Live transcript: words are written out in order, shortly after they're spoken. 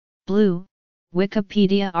Blue,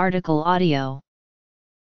 Wikipedia article audio.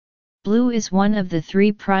 Blue is one of the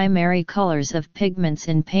three primary colors of pigments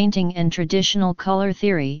in painting and traditional color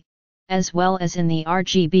theory, as well as in the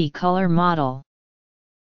RGB color model.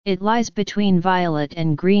 It lies between violet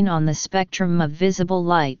and green on the spectrum of visible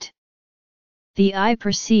light. The eye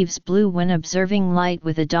perceives blue when observing light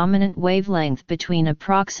with a dominant wavelength between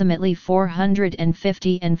approximately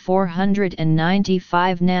 450 and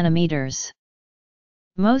 495 nanometers.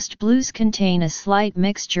 Most blues contain a slight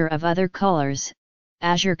mixture of other colors.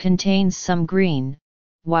 Azure contains some green,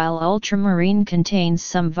 while ultramarine contains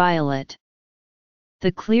some violet.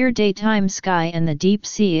 The clear daytime sky and the deep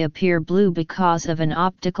sea appear blue because of an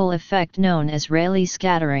optical effect known as Rayleigh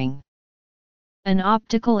scattering. An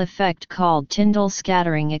optical effect called Tyndall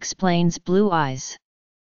scattering explains blue eyes.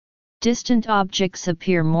 Distant objects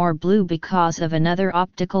appear more blue because of another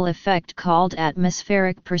optical effect called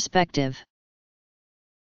atmospheric perspective.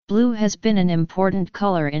 Blue has been an important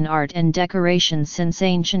color in art and decoration since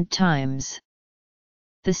ancient times.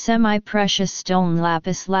 The semi-precious stone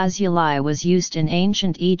lapis lazuli was used in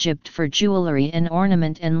ancient Egypt for jewelry and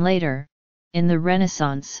ornament, and later, in the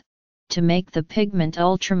Renaissance, to make the pigment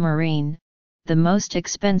ultramarine, the most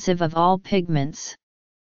expensive of all pigments.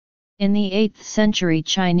 In the 8th century,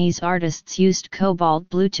 Chinese artists used cobalt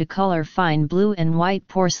blue to color fine blue and white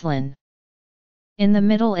porcelain. In the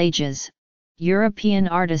Middle Ages, European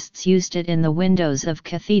artists used it in the windows of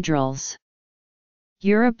cathedrals.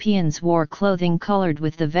 Europeans wore clothing colored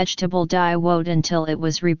with the vegetable dye woad until it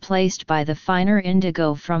was replaced by the finer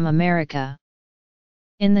indigo from America.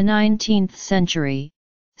 In the 19th century,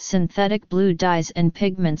 synthetic blue dyes and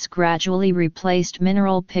pigments gradually replaced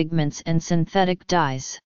mineral pigments and synthetic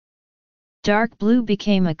dyes. Dark blue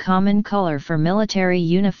became a common color for military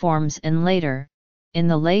uniforms and later, in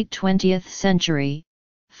the late 20th century,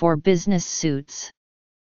 for business suits.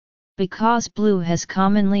 Because blue has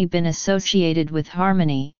commonly been associated with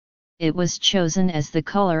harmony, it was chosen as the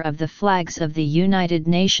color of the flags of the United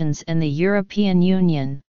Nations and the European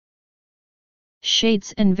Union.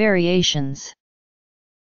 Shades and variations.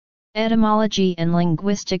 Etymology and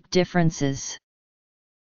linguistic differences.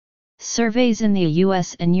 Surveys in the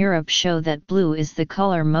US and Europe show that blue is the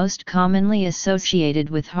color most commonly associated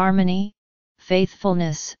with harmony,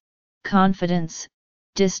 faithfulness, confidence,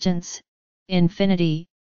 distance, infinity,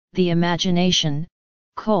 the imagination,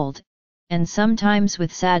 cold, and sometimes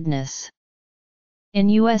with sadness. In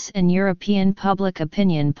US and European public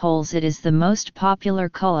opinion polls, it is the most popular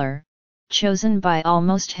color, chosen by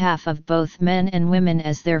almost half of both men and women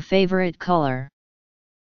as their favorite color.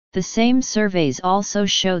 The same surveys also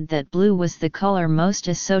showed that blue was the color most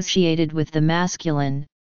associated with the masculine,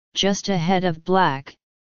 just ahead of black,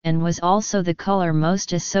 and was also the color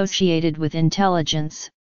most associated with intelligence,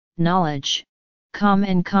 knowledge, calm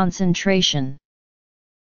and concentration.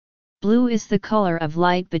 Blue is the color of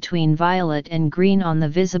light between violet and green on the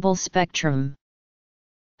visible spectrum.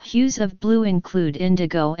 Hues of blue include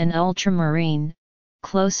indigo and ultramarine,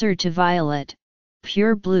 closer to violet,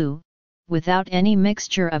 pure blue, without any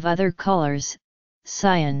mixture of other colors,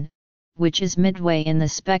 cyan, which is midway in the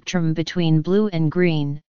spectrum between blue and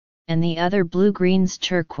green, and the other blue-greens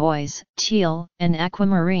turquoise, teal, and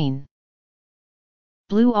aquamarine.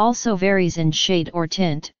 Blue also varies in shade or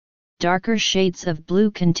tint. Darker shades of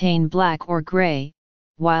blue contain black or gray,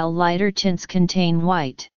 while lighter tints contain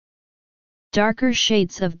white. Darker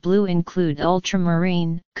shades of blue include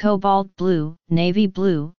ultramarine, cobalt blue, navy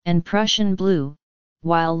blue, and Prussian blue,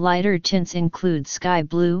 while lighter tints include sky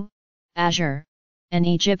blue, azure, and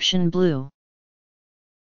Egyptian blue.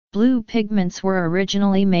 Blue pigments were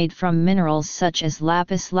originally made from minerals such as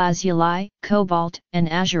lapis lazuli, cobalt, and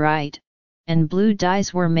azurite, and blue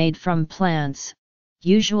dyes were made from plants,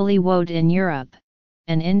 usually woad in Europe,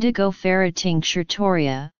 and Indigofera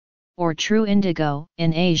tincturatoria, or true indigo,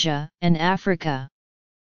 in Asia and Africa.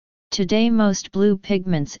 Today most blue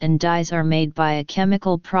pigments and dyes are made by a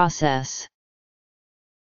chemical process.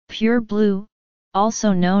 Pure blue,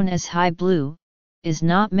 also known as high blue, is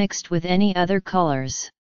not mixed with any other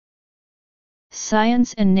colors.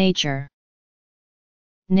 Science and nature.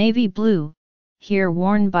 Navy blue, here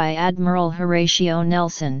worn by Admiral Horatio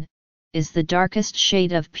Nelson, is the darkest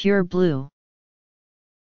shade of pure blue.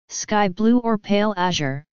 Sky blue or pale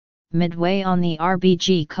azure, midway on the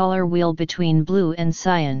RBG color wheel between blue and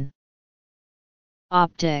cyan.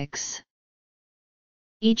 Optics.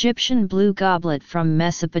 Egyptian blue goblet from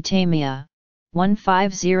Mesopotamia,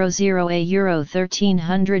 1500 Euro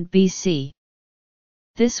 1300 BC.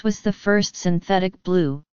 This was the first synthetic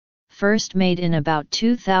blue, first made in about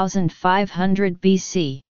 2500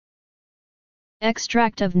 BC.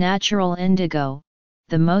 Extract of natural indigo,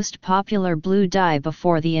 the most popular blue dye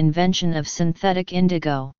before the invention of synthetic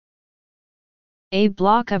indigo. A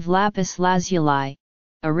block of lapis lazuli,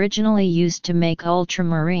 originally used to make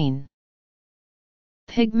ultramarine.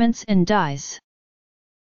 Pigments and dyes.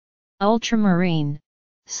 Ultramarine,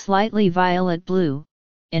 slightly violet blue,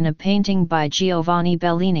 in a painting by Giovanni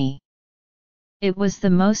Bellini. It was the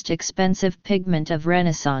most expensive pigment of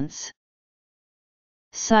Renaissance.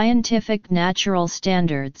 Scientific natural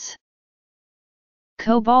standards.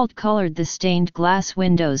 Cobalt colored the stained glass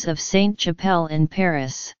windows of Sainte-Chapelle in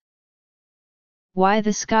Paris. Why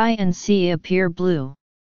the sky and sea appear blue.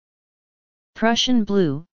 Prussian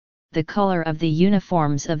blue, the color of the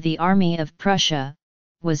uniforms of the Army of Prussia,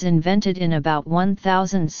 was invented in about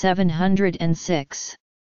 1706.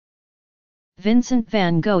 Vincent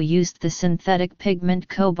van Gogh used the synthetic pigment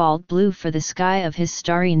cobalt blue for the sky of his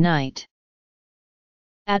starry night.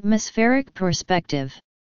 Atmospheric perspective.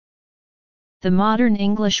 The modern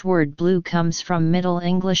English word blue comes from Middle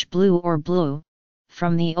English blue or bleu,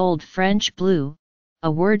 from the Old French bleu,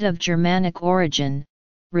 a word of Germanic origin,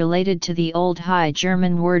 related to the Old High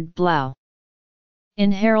German word blau.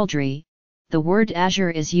 In heraldry, the word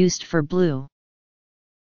azure is used for blue.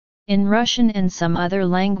 In Russian and some other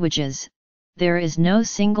languages, there is no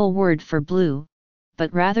single word for blue,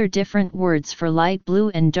 but rather different words for light blue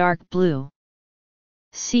and dark blue.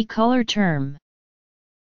 See color term.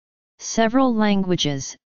 Several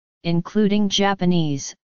languages, including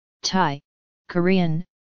Japanese, Thai, Korean,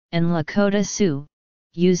 and Lakota Sioux,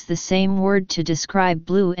 use the same word to describe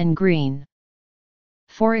blue and green.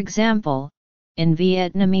 For example, in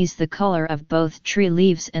Vietnamese the color of both tree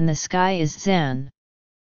leaves and the sky is xan.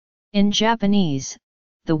 In Japanese,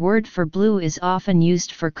 the word for blue is often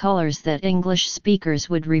used for colors that English speakers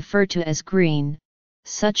would refer to as green,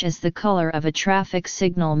 such as the color of a traffic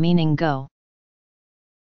signal meaning go.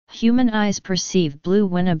 Human eyes perceive blue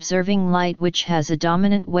when observing light which has a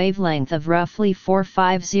dominant wavelength of roughly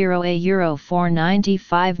 450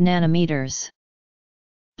 495 nanometers.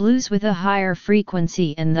 Blues with a higher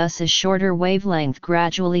frequency and thus a shorter wavelength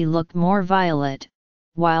gradually look more violet,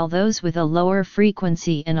 while those with a lower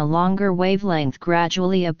frequency and a longer wavelength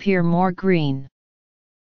gradually appear more green.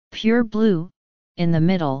 Pure blue, in the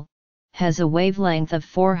middle, has a wavelength of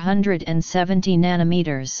 470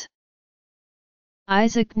 nanometers.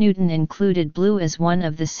 Isaac Newton included blue as one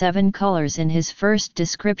of the 7 colors in his first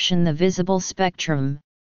description, the visible spectrum.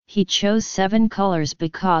 He chose 7 colors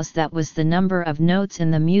because that was the number of notes in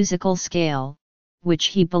the musical scale, which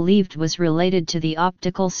he believed was related to the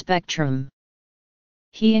optical spectrum.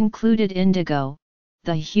 He included indigo,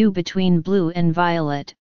 the hue between blue and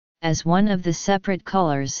violet, as one of the separate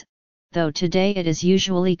colors, though today it is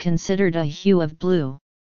usually considered a hue of blue.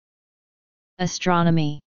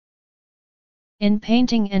 Astronomy. In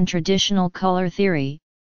painting and traditional color theory,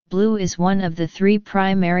 blue is one of the 3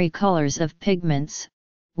 primary colors of pigments,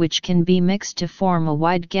 which can be mixed to form a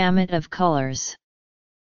wide gamut of colors.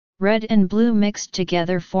 Red and blue mixed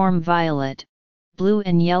together form violet, blue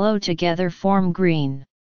and yellow together form green.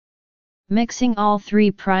 Mixing all 3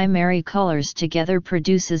 primary colors together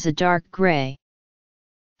produces a dark gray.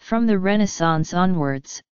 From the Renaissance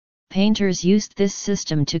onwards, painters used this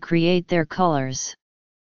system to create their colors.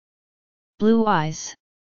 Blue eyes.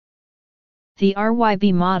 The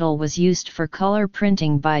RYB model was used for color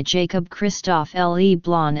printing by Jacob Christophe Le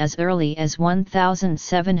Blanc as early as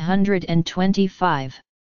 1725.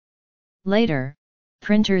 Later,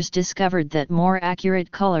 printers discovered that more accurate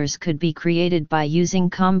colors could be created by using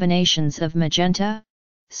combinations of magenta,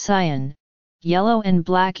 cyan, yellow and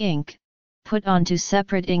black ink, put onto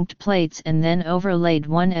separate inked plates and then overlaid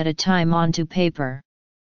one at a time onto paper.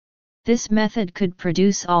 This method could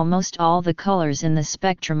produce almost all the colors in the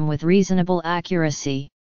spectrum with reasonable accuracy.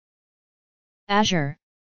 Azure,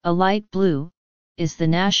 a light blue, is the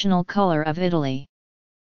national color of Italy.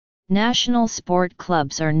 National sport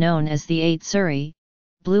clubs are known as the Azzurri.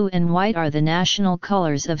 Blue and white are the national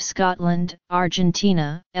colors of Scotland,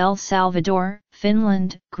 Argentina, El Salvador,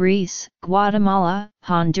 Finland, Greece, Guatemala,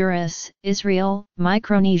 Honduras, Israel,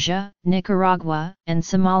 Micronesia, Nicaragua, and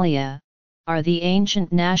Somalia, are the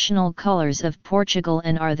ancient national colors of Portugal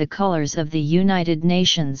and are the colors of the United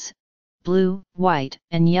Nations. Blue, white,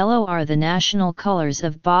 and yellow are the national colors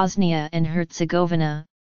of Bosnia and Herzegovina,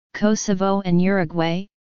 Kosovo and Uruguay.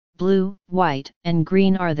 Blue, white, and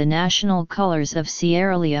green are the national colors of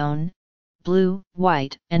Sierra Leone. Blue,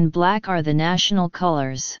 white, and black are the national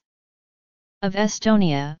colors of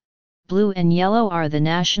Estonia. Blue and yellow are the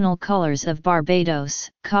national colors of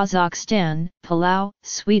Barbados, Kazakhstan, Palau,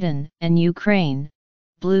 Sweden, and Ukraine.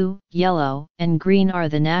 Blue, yellow, and green are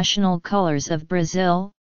the national colors of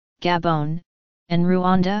Brazil, Gabon, and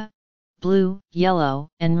Rwanda. Blue, yellow,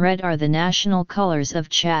 and red are the national colors of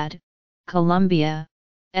Chad, Colombia,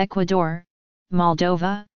 Ecuador,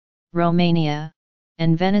 Moldova, Romania,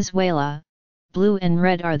 and Venezuela. Blue and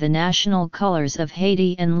red are the national colors of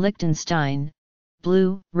Haiti and Liechtenstein.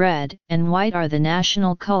 Blue, red, and white are the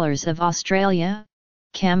national colors of Australia,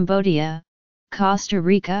 Cambodia, Costa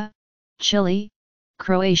Rica, Chile,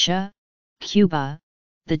 Croatia, Cuba,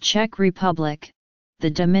 the Czech Republic, the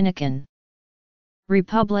Dominican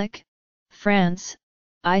Republic, France,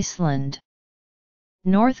 Iceland,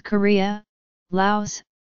 North Korea, Laos,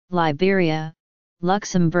 Liberia,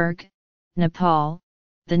 Luxembourg, Nepal,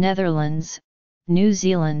 the Netherlands, New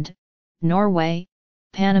Zealand, Norway,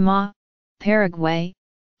 Panama, Paraguay,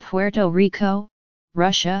 Puerto Rico,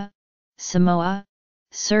 Russia, Samoa,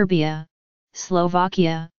 Serbia,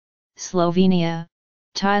 Slovakia, Slovenia,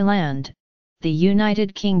 Thailand, the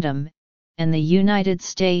United Kingdom, and the United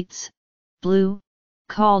States. Blue,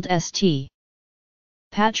 called St.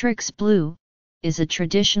 Patrick's blue, is a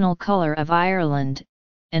traditional colour of Ireland,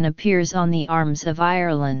 and appears on the arms of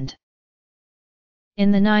Ireland.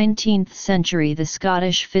 In the 19th century, the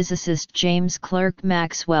Scottish physicist James Clerk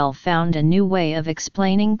Maxwell found a new way of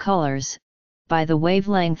explaining colours, by the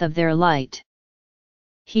wavelength of their light.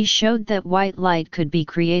 He showed that white light could be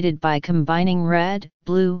created by combining red,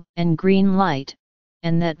 blue, and green light,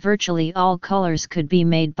 and that virtually all colors could be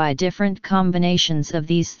made by different combinations of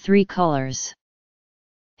these three colors.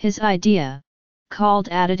 His idea, called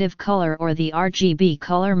additive color or the RGB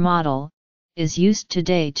color model, is used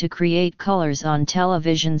today to create colors on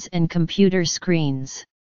televisions and computer screens.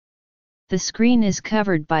 The screen is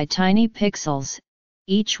covered by tiny pixels,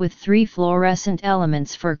 each with 3 fluorescent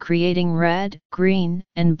elements for creating red, green,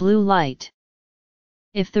 and blue light.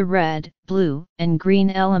 If the red, blue, and green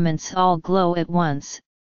elements all glow at once,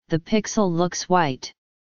 the pixel looks white.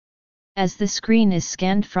 As the screen is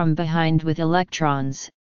scanned from behind with electrons,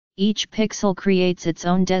 each pixel creates its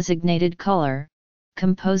own designated color,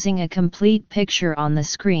 composing a complete picture on the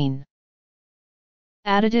screen.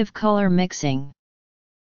 Additive color mixing.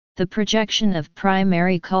 The projection of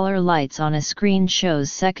primary color lights on a screen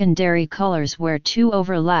shows secondary colors where 2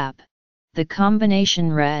 overlap. The combination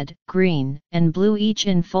red, green, and blue each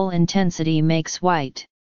in full intensity makes white.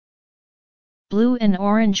 Blue and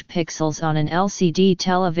orange pixels on an LCD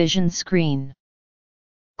television screen.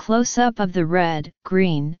 Close-up of the red,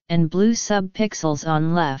 green, and blue subpixels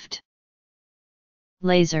on left.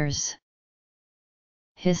 Lasers.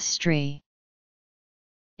 History.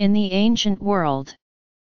 In the ancient world.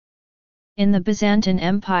 In the Byzantine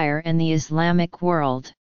Empire and the Islamic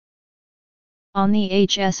world. On the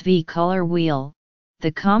HSV color wheel,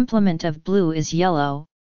 the complement of blue is yellow,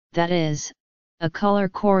 that is, a color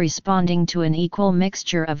corresponding to an equal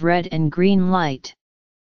mixture of red and green light.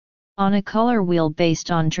 On a color wheel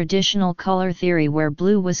based on traditional color theory where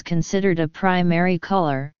blue was considered a primary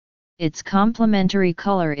color, its complementary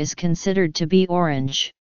color is considered to be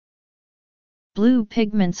orange. Blue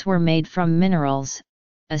pigments were made from minerals,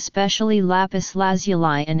 especially lapis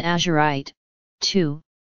lazuli and azurite. 2.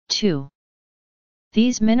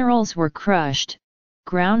 These minerals were crushed,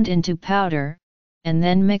 ground into powder, and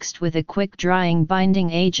then mixed with a quick-drying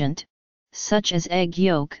binding agent, such as egg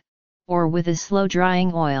yolk, or with a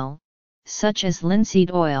slow-drying oil, such as linseed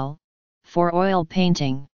oil, for oil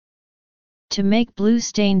painting. To make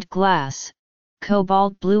blue-stained glass,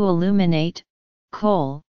 cobalt blue aluminate,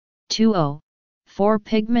 Col. 2O4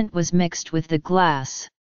 pigment was mixed with the glass.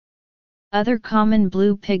 Other common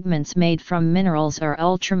blue pigments made from minerals are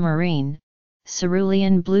ultramarine,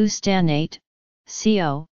 cerulean blue stannate,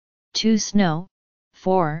 CO2 snow,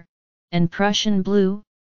 4, and Prussian blue,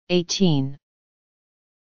 18.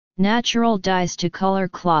 Natural dyes to color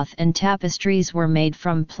cloth and tapestries were made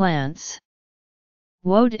from plants.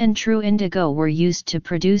 Woad and true indigo were used to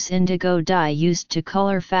produce indigo dye used to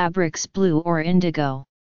color fabrics blue or indigo.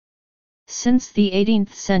 Since the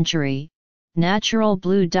 18th century, natural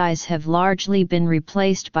blue dyes have largely been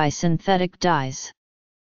replaced by synthetic dyes.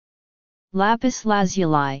 Lapis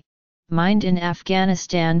lazuli, mined in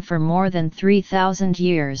Afghanistan for more than 3,000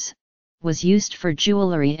 years, was used for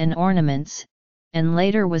jewelry and ornaments, and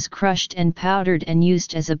later was crushed and powdered and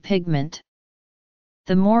used as a pigment.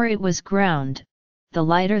 The more it was ground, the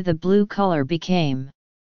lighter the blue color became.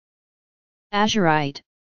 Azurite,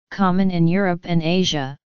 common in Europe and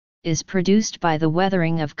Asia, is produced by the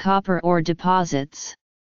weathering of copper ore deposits.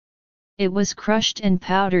 It was crushed and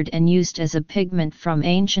powdered and used as a pigment from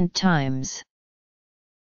ancient times.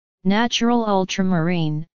 Natural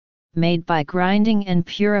ultramarine, made by grinding and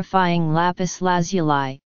purifying lapis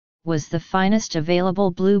lazuli, was the finest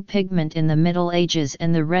available blue pigment in the Middle Ages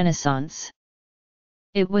and the Renaissance.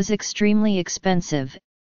 It was extremely expensive,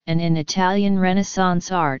 and in Italian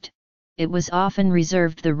Renaissance art, it was often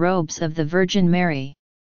reserved the robes of the Virgin Mary.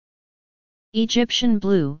 Egyptian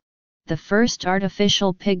blue, the first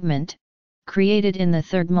artificial pigment, created in the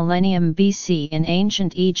 3rd millennium BC in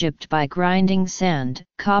ancient Egypt by grinding sand,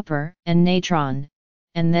 copper, and natron,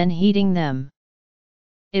 and then heating them.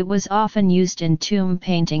 It was often used in tomb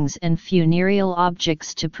paintings and funereal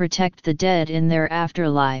objects to protect the dead in their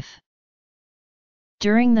afterlife.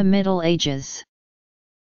 During the Middle Ages,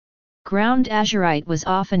 ground azurite was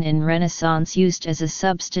often in Renaissance used as a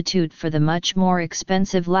substitute for the much more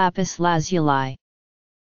expensive lapis lazuli.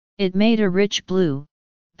 It made a rich blue,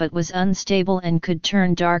 but was unstable and could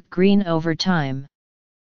turn dark green over time.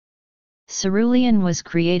 Cerulean was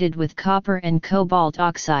created with copper and cobalt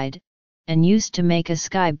oxide, and used to make a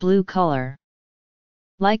sky blue color.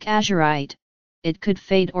 Like azurite, it could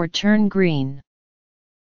fade or turn green.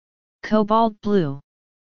 Cobalt blue.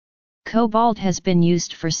 Cobalt has been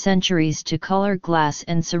used for centuries to color glass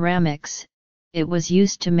and ceramics. It was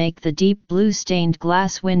used to make the deep blue stained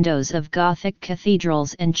glass windows of Gothic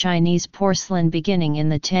cathedrals and Chinese porcelain beginning in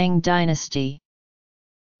the Tang dynasty.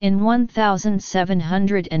 In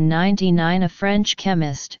 1799 a French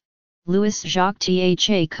chemist, Louis-Jacques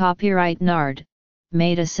Thiers copyright Nard,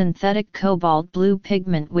 made a synthetic cobalt blue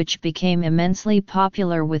pigment which became immensely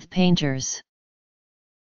popular with painters.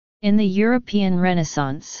 In the European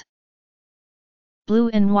Renaissance, blue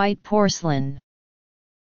and white porcelain.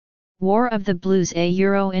 War of the Blues, a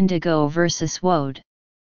Euro indigo versus woad.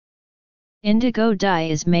 Indigo dye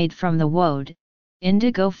is made from the woad,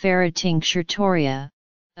 Indigofera tincturatoria,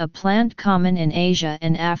 a plant common in Asia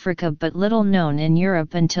and Africa but little known in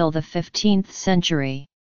Europe until the 15th century.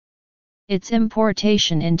 Its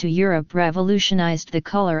importation into Europe revolutionized the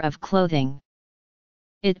color of clothing.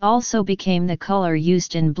 It also became the color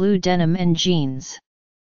used in blue denim and jeans.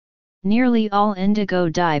 Nearly all indigo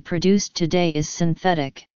dye produced today is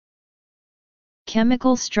synthetic.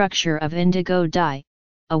 Chemical structure of indigo dye,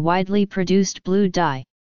 a widely produced blue dye.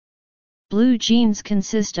 Blue jeans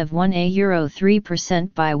consist of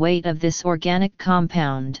 1.3% by weight of this organic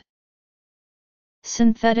compound.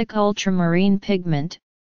 Synthetic ultramarine pigment,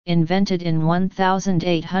 invented in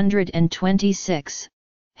 1826,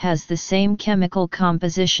 has the same chemical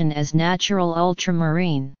composition as natural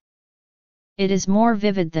ultramarine. It is more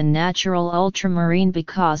vivid than natural ultramarine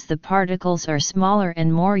because the particles are smaller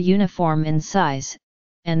and more uniform in size,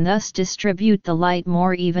 and thus distribute the light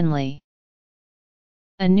more evenly.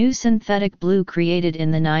 A new synthetic blue created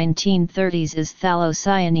in the 1930s is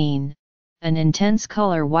phthalocyanine, an intense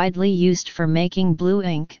color widely used for making blue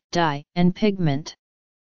ink, dye, and pigment.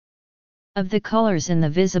 Of the colors in the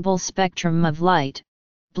visible spectrum of light,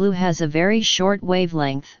 blue has a very short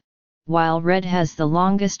wavelength, while red has the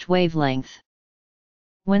longest wavelength.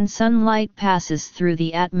 When sunlight passes through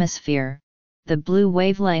the atmosphere, the blue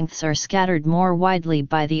wavelengths are scattered more widely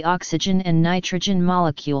by the oxygen and nitrogen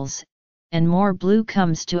molecules, and more blue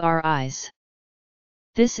comes to our eyes.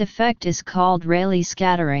 This effect is called Rayleigh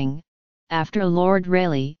scattering, after Lord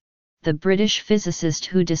Rayleigh, the British physicist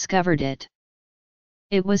who discovered it.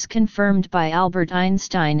 It was confirmed by Albert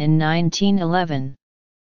Einstein in 1911.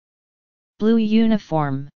 Blue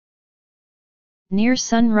uniform. Near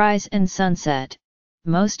sunrise and sunset,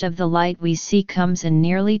 most of the light we see comes in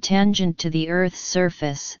nearly tangent to the Earth's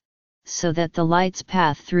surface, so that the light's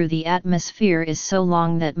path through the atmosphere is so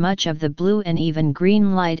long that much of the blue and even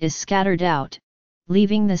green light is scattered out,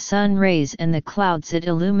 leaving the sun rays and the clouds it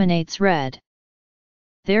illuminates red.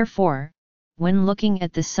 Therefore, when looking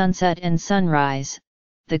at the sunset and sunrise,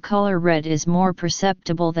 the color red is more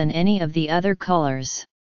perceptible than any of the other colors.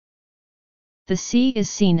 The sea is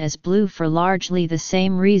seen as blue for largely the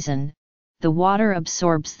same reason. The water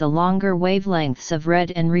absorbs the longer wavelengths of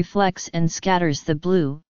red and reflects and scatters the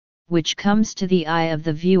blue, which comes to the eye of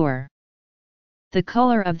the viewer. The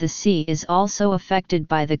color of the sea is also affected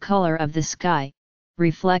by the color of the sky,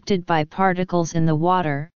 reflected by particles in the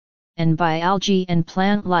water, and by algae and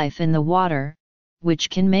plant life in the water, which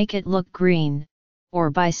can make it look green, or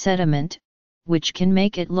by sediment, which can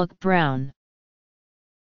make it look brown.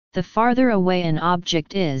 The farther away an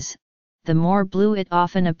object is, the more blue it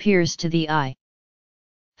often appears to the eye.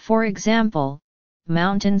 For example,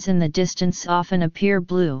 mountains in the distance often appear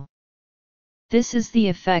blue. This is the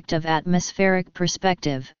effect of atmospheric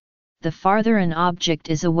perspective. The farther an object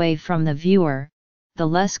is away from the viewer, the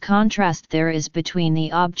less contrast there is between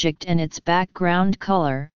the object and its background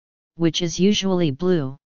color, which is usually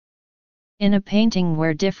blue. In a painting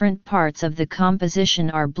where different parts of the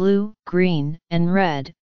composition are blue, green, and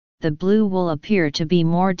red, the blue will appear to be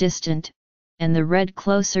more distant, and the red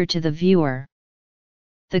closer to the viewer.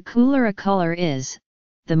 The cooler a color is,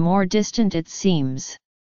 the more distant it seems.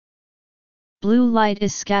 Blue light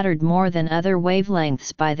is scattered more than other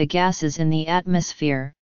wavelengths by the gases in the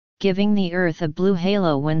atmosphere, giving the Earth a blue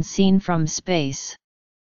halo when seen from space.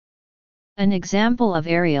 An example of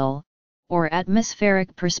aerial, or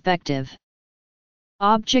atmospheric perspective.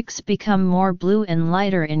 Objects become more blue and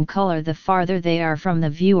lighter in color the farther they are from the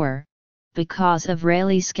viewer, because of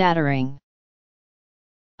Rayleigh scattering.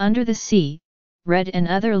 Under the sea, red and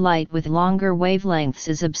other light with longer wavelengths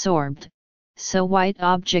is absorbed, so white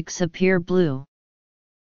objects appear blue.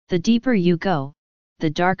 The deeper you go, the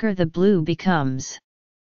darker the blue becomes.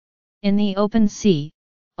 In the open sea,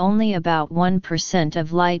 only about 1%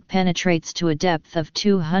 of light penetrates to a depth of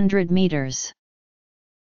 200 meters.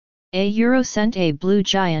 A blue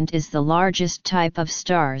giant is the largest type of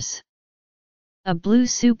stars. A blue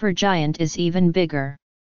supergiant is even bigger.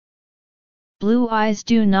 Blue eyes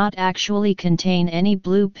do not actually contain any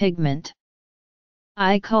blue pigment.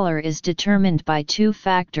 Eye color is determined by two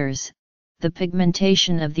factors: the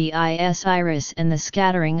pigmentation of the eye's iris and the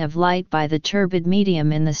scattering of light by the turbid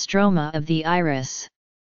medium in the stroma of the iris.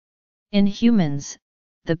 In humans,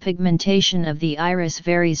 the pigmentation of the iris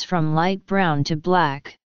varies from light brown to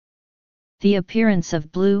black. The appearance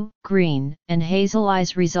of blue, green, and hazel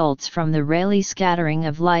eyes results from the Rayleigh scattering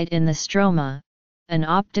of light in the stroma, an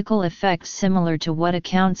optical effect similar to what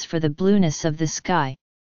accounts for the blueness of the sky.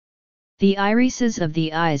 The irises of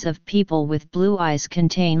the eyes of people with blue eyes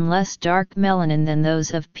contain less dark melanin than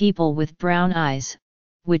those of people with brown eyes,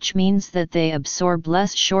 which means that they absorb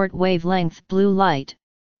less short wavelength blue light,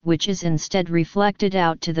 which is instead reflected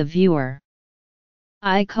out to the viewer.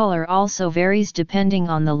 Eye color also varies depending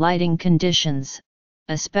on the lighting conditions,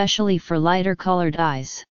 especially for lighter colored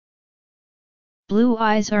eyes. Blue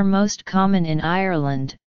eyes are most common in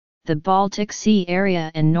Ireland, the Baltic Sea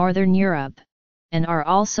area and Northern Europe, and are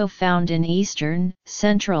also found in Eastern,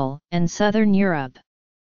 Central, and Southern Europe.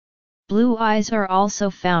 Blue eyes are also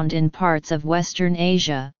found in parts of Western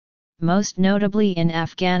Asia, most notably in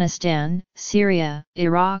Afghanistan, Syria,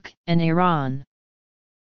 Iraq, and Iran.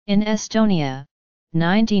 In Estonia,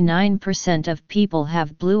 99% of people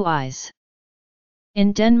have blue eyes.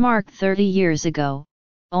 In Denmark 30 years ago,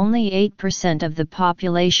 only 8% of the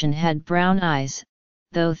population had brown eyes,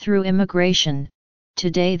 though through immigration,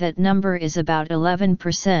 today that number is about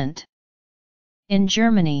 11%. In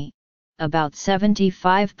Germany, about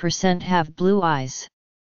 75% have blue eyes.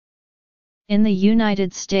 In the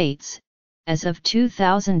United States, as of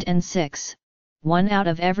 2006, 1 out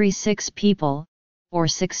of every 6 people, or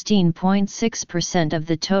 16.6% of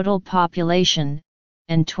the total population,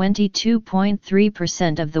 and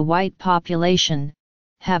 22.3% of the white population,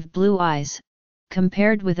 have blue eyes,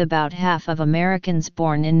 compared with about half of Americans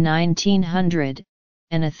born in 1900,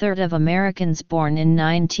 and a third of Americans born in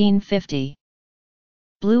 1950.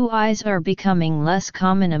 Blue eyes are becoming less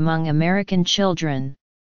common among American children.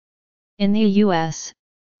 In the US,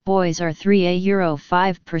 boys are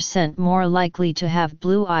 3.5% more likely to have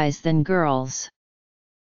blue eyes than girls.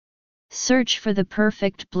 Search for the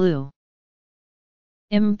perfect blue.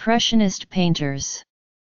 Impressionist painters.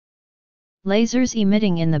 Lasers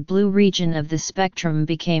emitting in the blue region of the spectrum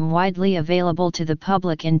became widely available to the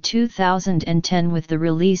public in 2010 with the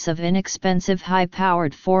release of inexpensive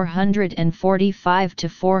high-powered 445 to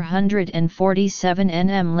 447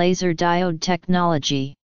 nm laser diode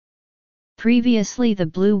technology. Previously, the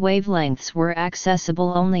blue wavelengths were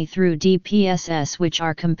accessible only through DPSS, which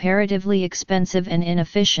are comparatively expensive and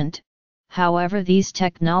inefficient. However, these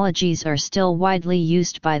technologies are still widely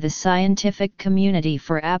used by the scientific community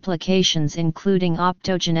for applications including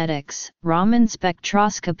optogenetics, Raman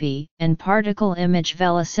spectroscopy, and particle image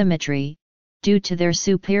velocimetry, due to their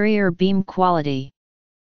superior beam quality.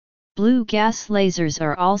 Blue gas lasers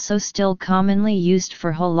are also still commonly used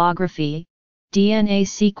for holography, DNA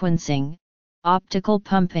sequencing, optical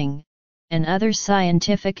pumping, and other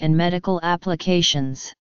scientific and medical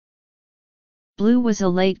applications. Blue was a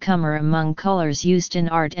latecomer among colors used in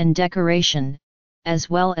art and decoration, as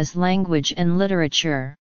well as language and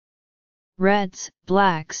literature. Reds,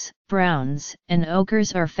 blacks, browns, and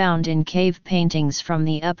ochres are found in cave paintings from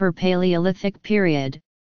the Upper Paleolithic period,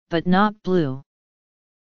 but not blue.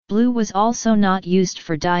 Blue was also not used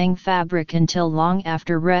for dyeing fabric until long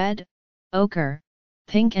after red, ochre,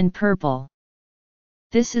 pink and purple.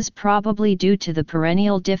 This is probably due to the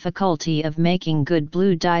perennial difficulty of making good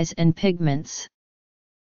blue dyes and pigments.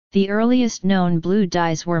 The earliest known blue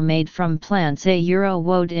dyes were made from plants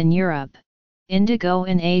woad in Europe, indigo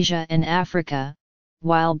in Asia and Africa,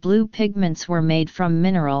 while blue pigments were made from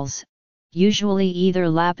minerals, usually either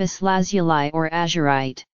lapis lazuli or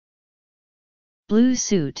azurite. Blue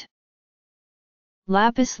suit.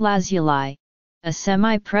 Lapis lazuli, a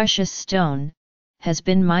semi-precious stone, has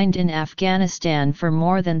been mined in Afghanistan for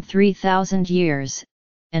more than 3,000 years,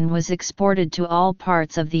 and was exported to all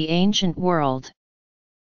parts of the ancient world.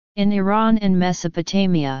 In Iran and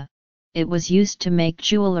Mesopotamia, it was used to make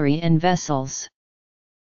jewelry and vessels.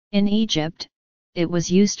 In Egypt, it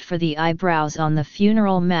was used for the eyebrows on the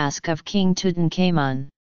funeral mask of King Tutankhamun.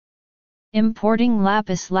 Importing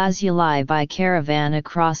lapis lazuli by caravan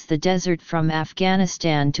across the desert from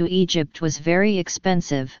Afghanistan to Egypt was very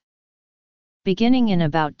expensive. Beginning in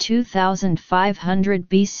about 2500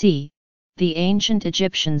 BC, the ancient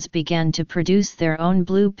Egyptians began to produce their own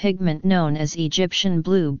blue pigment known as Egyptian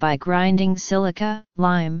blue by grinding silica,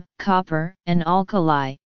 lime, copper, and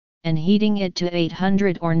alkali, and heating it to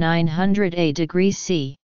 800 or 900 degrees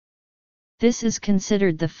C. This is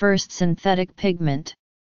considered the first synthetic pigment.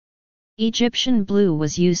 Egyptian blue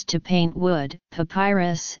was used to paint wood,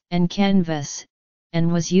 papyrus, and canvas,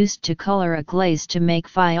 and was used to color a glaze to make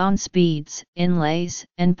faience beads, inlays,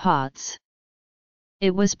 and pots.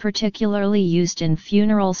 It was particularly used in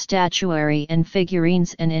funeral statuary and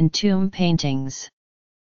figurines and in tomb paintings.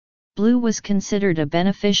 Blue was considered a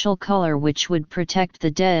beneficial color which would protect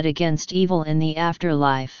the dead against evil in the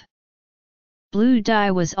afterlife. Blue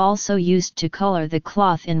dye was also used to color the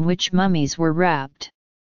cloth in which mummies were wrapped.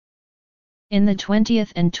 In the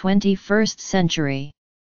 20th and 21st century.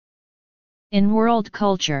 In world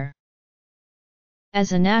culture.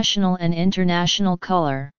 As a national and international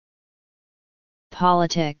color.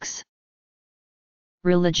 Politics.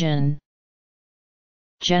 Religion.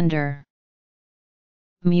 Gender.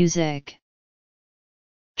 Music.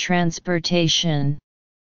 Transportation.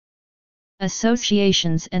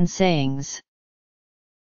 Associations and sayings.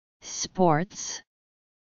 Sports.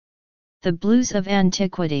 The blues of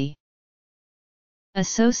antiquity.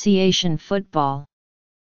 Association football.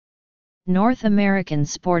 North American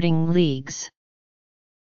sporting leagues.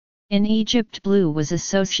 In Egypt, blue was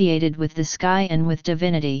associated with the sky and with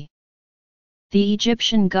divinity. The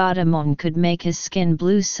Egyptian god Amun could make his skin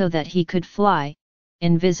blue so that he could fly,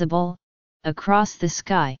 invisible, across the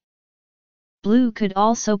sky. Blue could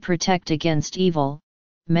also protect against evil.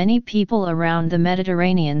 Many people around the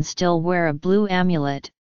Mediterranean still wear a blue amulet,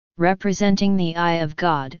 representing the eye of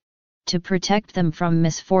God, to protect them from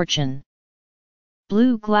misfortune.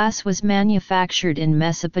 Blue glass was manufactured in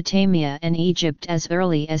Mesopotamia and Egypt as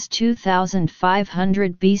early as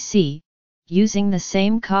 2500 BC, using the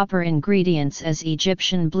same copper ingredients as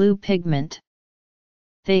Egyptian blue pigment.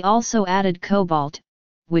 They also added cobalt,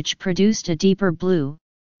 which produced a deeper blue,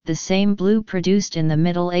 the same blue produced in the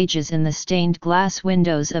Middle Ages in the stained glass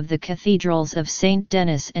windows of the cathedrals of Saint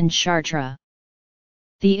Denis and Chartres.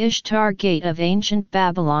 The Ishtar Gate of ancient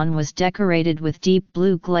Babylon was decorated with deep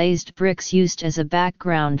blue glazed bricks used as a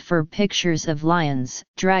background for pictures of lions,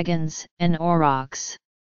 dragons, and aurochs.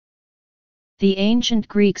 The ancient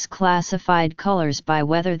Greeks classified colors by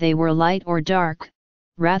whether they were light or dark,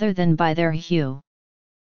 rather than by their hue.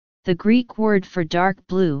 The Greek word for dark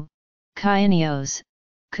blue, kyanios,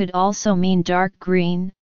 could also mean dark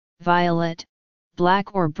green, violet,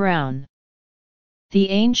 black or brown. The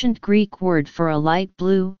ancient Greek word for a light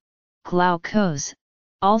blue, glaukos,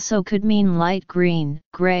 also could mean light green,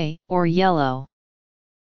 gray, or yellow.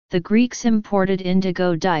 The Greeks imported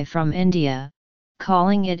indigo dye from India,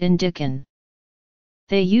 calling it indican.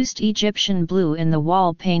 They used Egyptian blue in the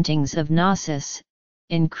wall paintings of Knossos,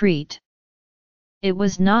 in Crete. It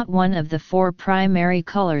was not one of the four primary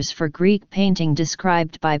colors for Greek painting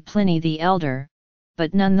described by Pliny the Elder,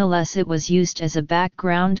 but nonetheless it was used as a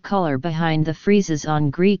background color behind the friezes on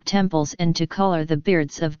Greek temples and to color the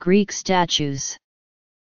beards of Greek statues.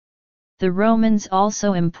 The Romans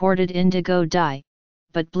also imported indigo dye,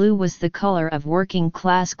 but blue was the color of working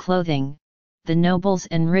class clothing. The nobles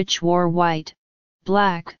and rich wore white,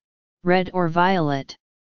 black, red or violet.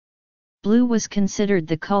 Blue was considered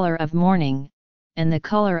the color of mourning, and the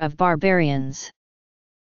color of barbarians.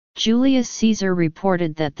 Julius Caesar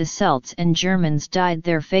reported that the Celts and Germans dyed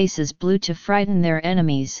their faces blue to frighten their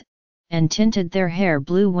enemies, and tinted their hair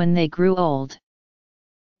blue when they grew old.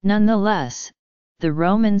 Nonetheless, the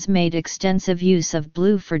Romans made extensive use of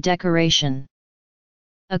blue for decoration.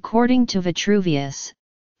 According to Vitruvius,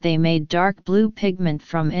 they made dark blue pigment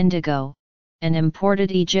from indigo, and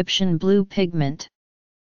imported Egyptian blue pigment.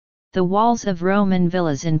 The walls of Roman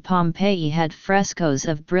villas in Pompeii had frescoes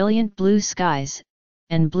of brilliant blue skies,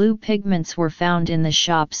 and blue pigments were found in the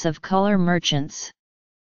shops of color merchants.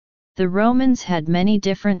 The Romans had many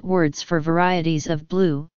different words for varieties of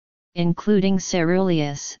blue, including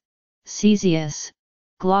ceruleus, caesius,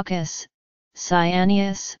 glaucus,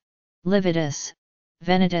 cyaneus, lividus,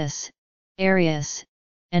 Venetus, Arius,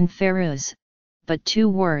 and Ferus, but two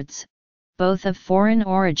words, both of foreign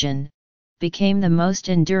origin, became the most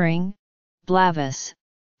enduring: blavus,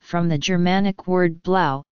 from the Germanic word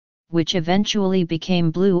blau, which eventually became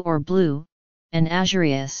blue or blue, and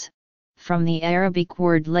azurius, from the Arabic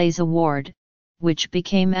word lazaward, which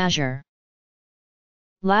became azure.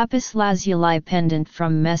 Lapis lazuli pendant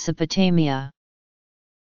from Mesopotamia.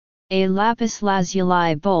 A lapis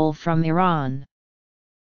lazuli bowl from Iran.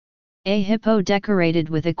 A hippo decorated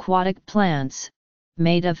with aquatic plants,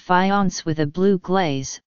 made of faience with a blue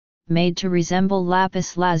glaze, made to resemble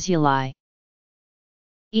lapis lazuli.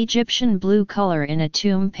 Egyptian blue color in a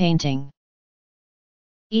tomb painting.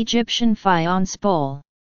 Egyptian faience bowl.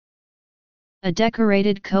 A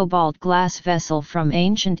decorated cobalt glass vessel from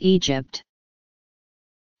ancient Egypt.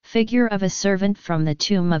 Figure of a servant from the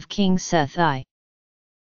tomb of King Seth I.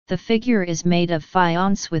 The figure is made of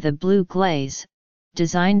faience with a blue glaze,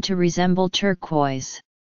 designed to resemble turquoise.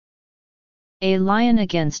 A lion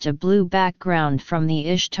against a blue background from the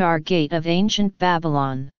Ishtar Gate of ancient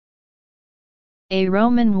Babylon. A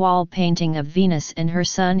Roman wall painting of Venus and her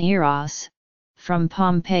son Eros, from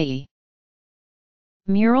Pompeii.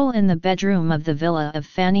 Mural in the bedroom of the villa of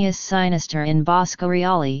Fannius Sinister in Bosco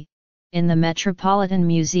Reale, in the Metropolitan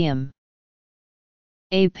Museum.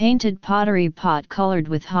 A painted pottery pot colored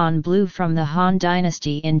with Han blue from the Han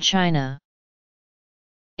Dynasty in China.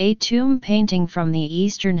 A tomb painting from the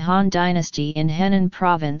Eastern Han Dynasty in Henan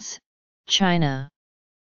Province, China.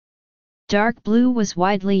 Dark blue was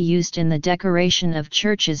widely used in the decoration of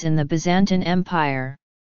churches in the Byzantine Empire.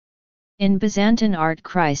 In Byzantine art,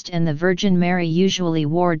 Christ and the Virgin Mary usually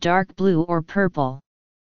wore dark blue or purple.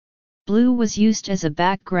 Blue was used as a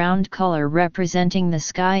background color representing the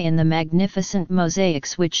sky in the magnificent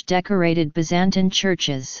mosaics which decorated Byzantine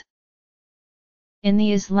churches. In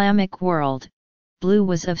the Islamic world, blue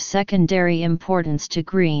was of secondary importance to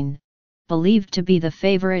green, believed to be the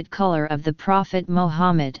favorite color of the Prophet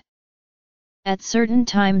Muhammad. At certain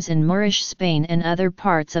times in Moorish Spain and other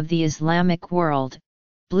parts of the Islamic world,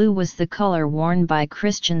 blue was the color worn by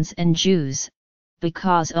Christians and Jews,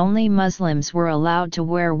 because only Muslims were allowed to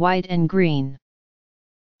wear white and green.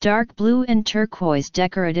 Dark blue and turquoise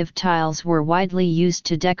decorative tiles were widely used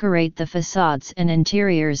to decorate the facades and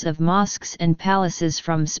interiors of mosques and palaces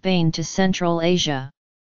from Spain to Central Asia.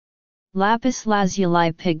 Lapis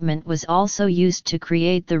lazuli pigment was also used to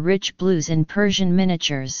create the rich blues in Persian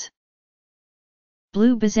miniatures.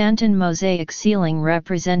 Blue Byzantine mosaic ceiling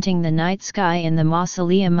representing the night sky in the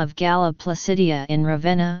Mausoleum of Galla Placidia in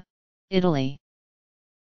Ravenna, Italy.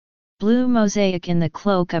 Blue mosaic in the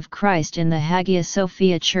cloak of Christ in the Hagia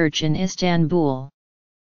Sophia Church in Istanbul.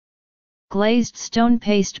 Glazed stone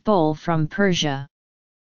paste bowl from Persia.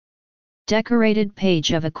 Decorated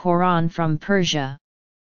page of a Quran from Persia.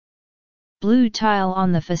 Blue tile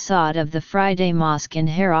on the facade of the Friday Mosque in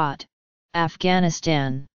Herat,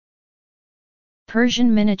 Afghanistan.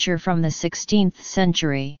 Persian miniature from the 16th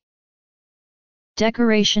century.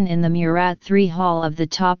 Decoration in the Murat III Hall of the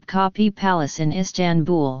Topkapi Palace in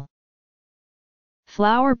Istanbul.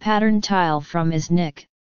 Flower pattern tile from Iznik,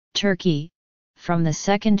 Turkey, from the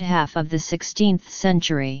second half of the 16th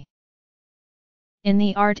century. In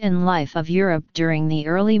the art and life of Europe during the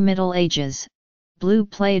early Middle Ages, blue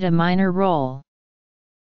played a minor role.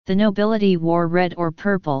 The nobility wore red or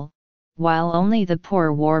purple, while only the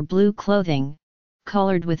poor wore blue clothing,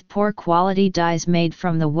 colored with poor quality dyes made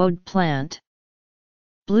from the woad plant.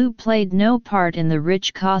 Blue played no part in the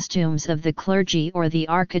rich costumes of the clergy or the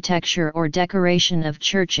architecture or decoration of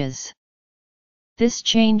churches. This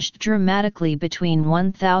changed dramatically between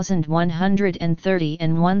 1130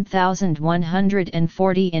 and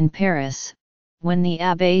 1140 in Paris, when the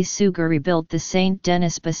Abbé Suger rebuilt the Saint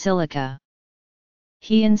Denis Basilica.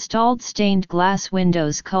 He installed stained glass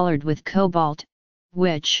windows colored with cobalt,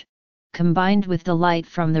 which, combined with the light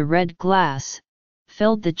from the red glass,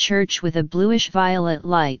 filled the church with a bluish-violet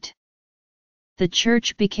light. The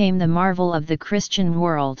church became the marvel of the Christian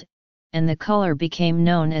world, and the color became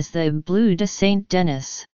known as the Bleu de Saint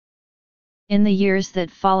Denis. In the years that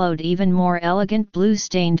followed, even more elegant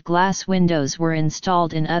blue-stained glass windows were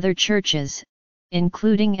installed in other churches,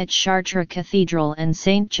 including at Chartres Cathedral and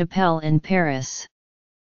Sainte-Chapelle in Paris.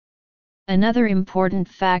 Another important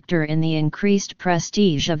factor in the increased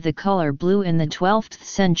prestige of the color blue in the 12th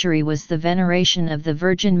century was the veneration of the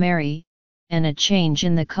Virgin Mary, and a change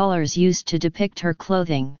in the colors used to depict her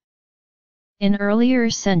clothing. In earlier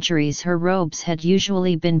centuries, her robes had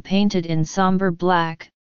usually been painted in somber black,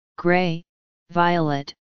 gray,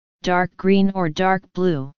 violet, dark green or dark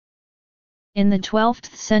blue. In the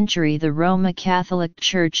 12th century the Roman Catholic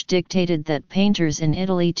Church dictated that painters in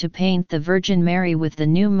Italy to paint the Virgin Mary with the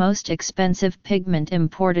new most expensive pigment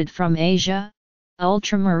imported from Asia,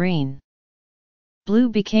 ultramarine. Blue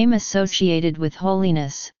became associated with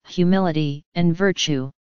holiness, humility, and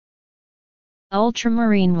virtue.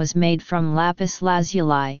 Ultramarine was made from lapis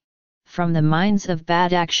lazuli, from the mines of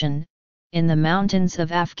Badakhshan, in the mountains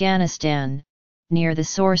of Afghanistan, near the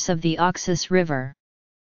source of the Oxus River.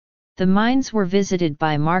 The mines were visited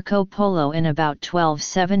by Marco Polo in about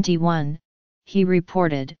 1271. He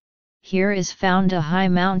reported, "Here is found a high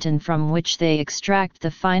mountain from which they extract the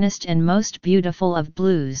finest and most beautiful of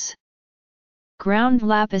blues." Ground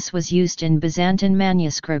lapis was used in Byzantine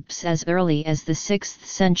manuscripts as early as the 6th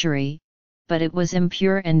century, but it was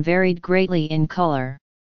impure and varied greatly in color.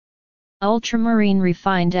 Ultramarine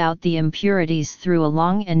refined out the impurities through a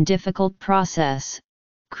long and difficult process,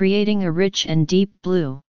 creating a rich and deep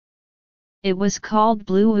blue. It was called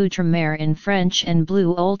bleu outre-mer in French and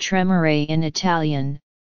bleu ultramarine in Italian,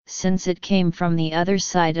 since it came from the other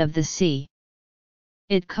side of the sea.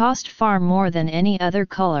 It cost far more than any other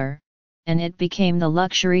color, and it became the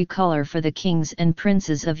luxury color for the kings and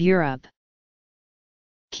princes of Europe.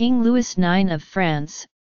 King Louis IX of France,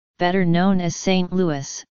 better known as Saint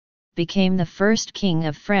Louis, became the first king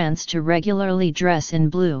of France to regularly dress in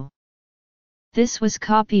blue. This was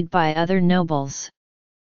copied by other nobles.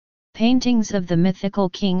 Paintings of the mythical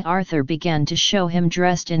King Arthur began to show him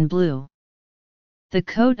dressed in blue. The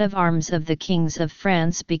coat of arms of the kings of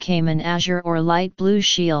France became an azure or light blue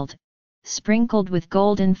shield, sprinkled with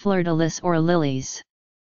golden fleur-de-lis or lilies.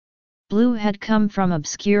 Blue had come from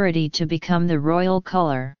obscurity to become the royal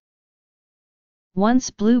color. Once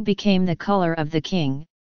blue became the color of the king,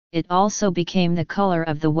 it also became the color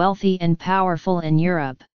of the wealthy and powerful in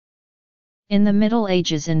Europe. In the Middle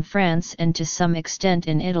Ages in France and to some extent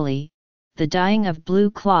in Italy, the dyeing of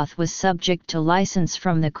blue cloth was subject to license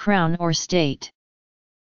from the crown or state.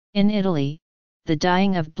 In Italy, the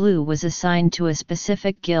dyeing of blue was assigned to a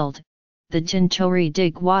specific guild, the Tintori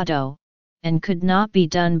di Guado, and could not be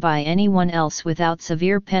done by anyone else without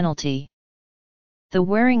severe penalty. The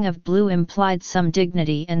wearing of blue implied some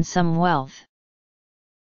dignity and some wealth.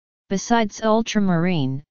 Besides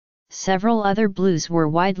ultramarine, several other blues were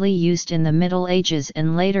widely used in the Middle Ages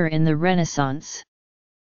and later in the Renaissance.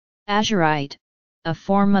 Azurite, a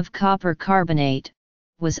form of copper carbonate,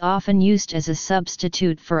 was often used as a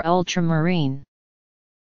substitute for ultramarine.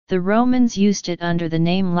 The Romans used it under the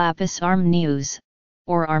name lapis armenus,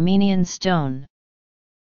 or Armenian stone.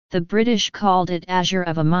 The British called it azure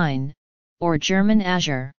of a mine, or German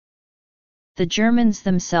azure. The Germans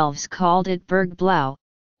themselves called it bergblau,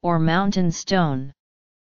 or mountain stone.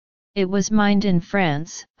 It was mined in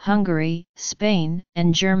France, Hungary, Spain,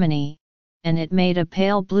 and Germany, and it made a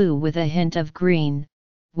pale blue with a hint of green,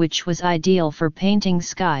 which was ideal for painting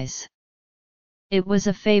skies. It was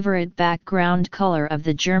a favorite background color of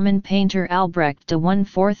the German painter Albrecht de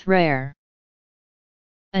 1/4 rare.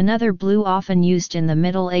 Another blue often used in the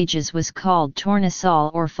Middle Ages was called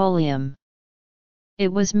tournesol or folium. It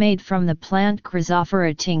was made from the plant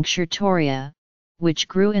Chrysophora tincturatoria, which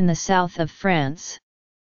grew in the south of France.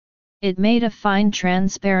 It made a fine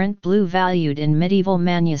transparent blue valued in medieval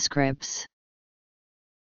manuscripts.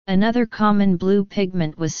 Another common blue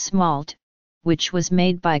pigment was smalt, which was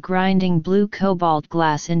made by grinding blue cobalt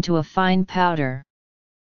glass into a fine powder.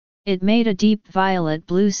 It made a deep violet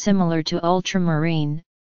blue similar to ultramarine,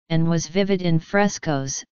 and was vivid in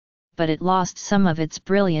frescoes, but it lost some of its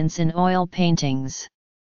brilliance in oil paintings.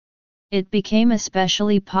 It became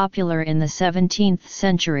especially popular in the 17th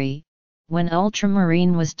century, when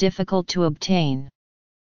ultramarine was difficult to obtain.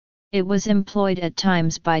 It was employed at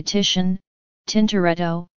times by Titian,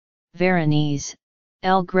 Tintoretto, Veronese,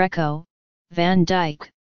 El Greco, Van Dyck,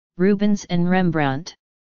 Rubens and Rembrandt.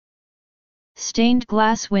 Stained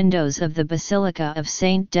glass windows of the Basilica of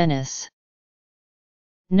Saint Denis.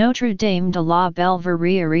 Notre Dame de la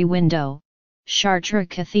Belverrerie window, Chartres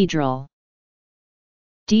Cathedral.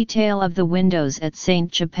 Detail of the windows at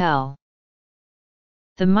Sainte-Chapelle.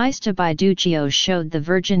 The Maesta by Duccio showed the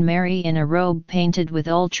Virgin Mary in a robe painted with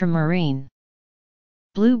ultramarine.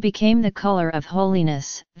 Blue became the color of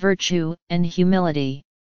holiness, virtue, and humility.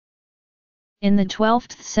 In the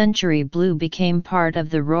 12th century blue became part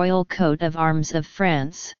of the royal coat of arms of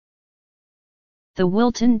France. The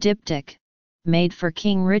Wilton diptych, made for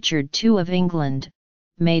King Richard II of England,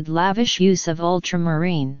 made lavish use of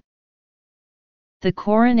ultramarine. The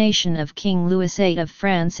coronation of King Louis VIII of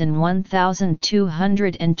France in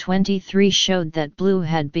 1223 showed that blue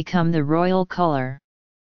had become the royal color.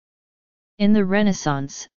 In the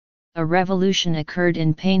Renaissance, a revolution occurred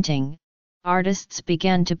in painting, artists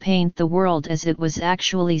began to paint the world as it was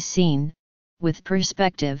actually seen, with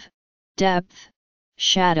perspective, depth,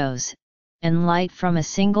 shadows, and light from a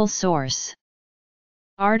single source.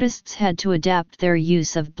 Artists had to adapt their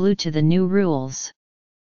use of blue to the new rules.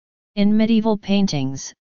 In medieval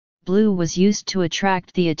paintings, blue was used to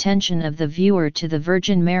attract the attention of the viewer to the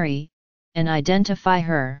Virgin Mary, and identify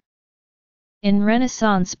her. In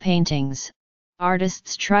Renaissance paintings,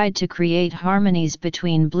 artists tried to create harmonies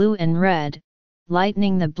between blue and red,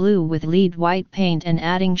 lightening the blue with lead white paint and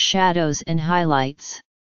adding shadows and highlights.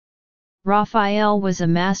 Raphael was a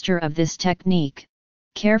master of this technique,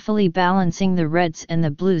 carefully balancing the reds and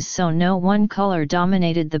the blues so no one color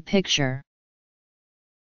dominated the picture.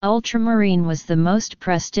 Ultramarine was the most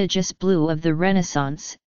prestigious blue of the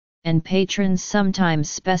Renaissance, and patrons sometimes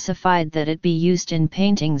specified that it be used in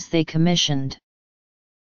paintings they commissioned.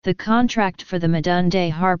 The contract for the Madone des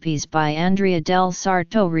Harpies by Andrea del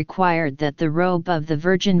Sarto required that the robe of the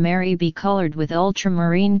Virgin Mary be colored with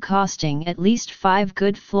ultramarine, costing at least 5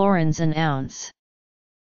 good florins an ounce.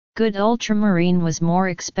 Good ultramarine was more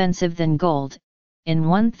expensive than gold. In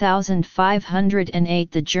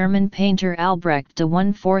 1508 the German painter Albrecht de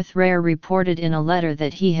 1/4 Rare reported in a letter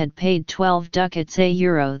that he had paid 12 ducats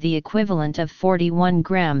 €, the equivalent of 41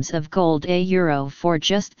 grams of gold €, for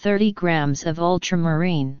just 30 grams of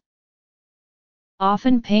ultramarine.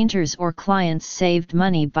 Often painters or clients saved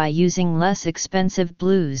money by using less expensive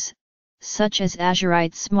blues, such as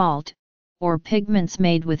azurite smalt, or pigments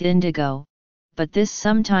made with indigo, but this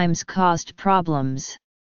sometimes caused problems.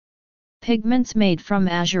 Pigments made from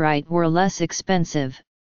azurite were less expensive,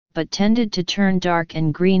 but tended to turn dark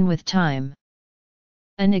and green with time.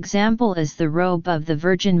 An example is the robe of the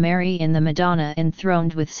Virgin Mary in the Madonna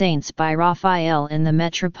Enthroned with Saints by Raphael in the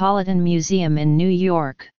Metropolitan Museum in New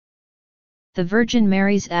York. The Virgin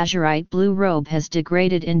Mary's azurite blue robe has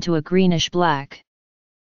degraded into a greenish black.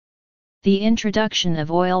 The introduction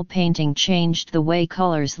of oil painting changed the way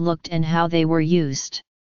colors looked and how they were used.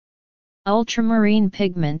 Ultramarine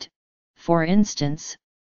pigment, for instance,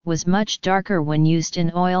 was much darker when used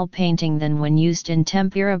in oil painting than when used in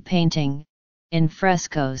tempera painting, in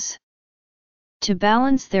frescoes. To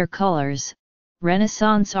balance their colors,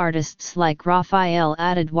 Renaissance artists like Raphael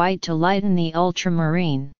added white to lighten the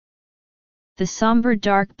ultramarine. The somber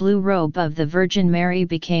dark blue robe of the Virgin Mary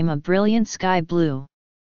became a brilliant sky blue.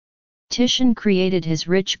 Titian created his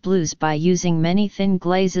rich blues by using many thin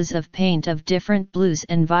glazes of paint of different blues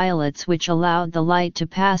and violets which allowed the light to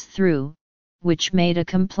pass through, which made a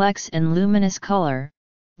complex and luminous color,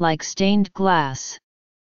 like stained glass.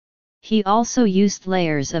 He also used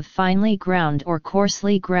layers of finely ground or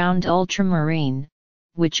coarsely ground ultramarine,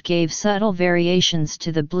 which gave subtle variations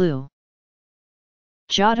to the blue.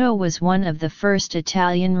 Giotto was one of the first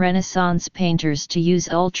Italian Renaissance painters to use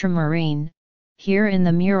ultramarine, here in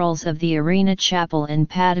the murals of the Arena Chapel in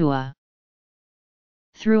Padua.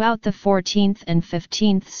 Throughout the 14th and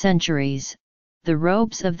 15th centuries, the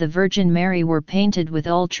robes of the Virgin Mary were painted with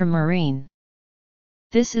ultramarine.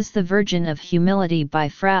 This is the Virgin of Humility by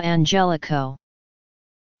Fra Angelico.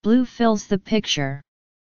 Blue fills the picture.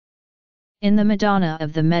 In the Madonna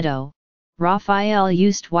of the Meadow, Raphael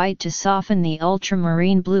used white to soften the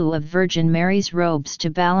ultramarine blue of Virgin Mary's robes to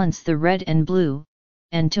balance the red and blue,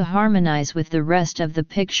 and to harmonize with the rest of the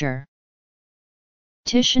picture.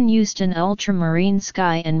 Titian used an ultramarine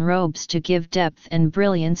sky and robes to give depth and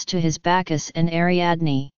brilliance to his Bacchus and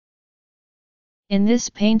Ariadne. In this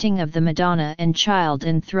painting of the Madonna and Child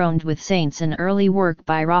Enthroned with Saints, an early work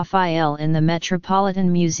by Raphael in the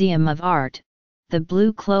Metropolitan Museum of Art, the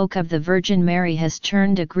blue cloak of the Virgin Mary has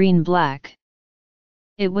turned a green-black.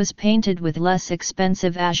 It was painted with less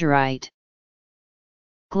expensive azurite.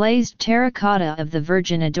 Glazed terracotta of the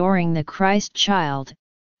Virgin adoring the Christ Child,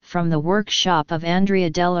 from the workshop of Andrea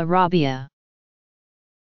della Robbia.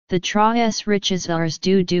 The Trois Riches Ars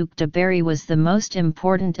du Duc de Berry was the most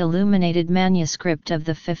important illuminated manuscript of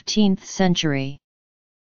the 15th century.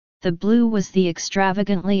 The blue was the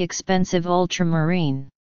extravagantly expensive ultramarine.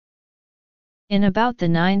 In about the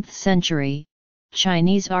 9th century,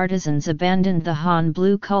 Chinese artisans abandoned the Han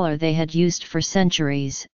blue color they had used for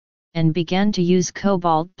centuries, and began to use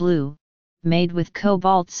cobalt blue, made with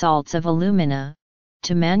cobalt salts of alumina,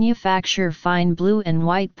 to manufacture fine blue and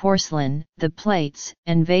white porcelain. The plates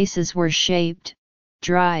and vases were shaped,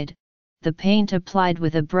 dried, the paint applied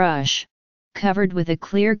with a brush, covered with a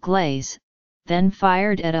clear glaze, then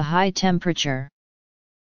fired at a high temperature.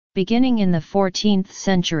 Beginning in the 14th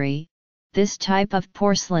century, this type of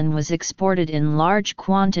porcelain was exported in large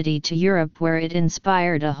quantity to Europe, where it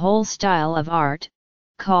inspired a whole style of art,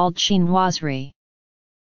 called chinoiserie.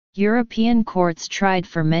 European courts tried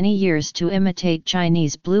for many years to imitate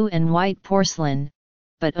Chinese blue and white porcelain,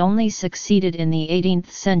 but only succeeded in the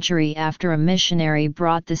 18th century after a missionary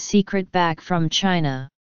brought the secret back from China.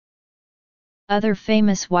 Other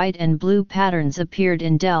famous white and blue patterns appeared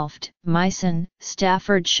in Delft, Meissen,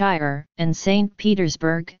 Staffordshire, and St.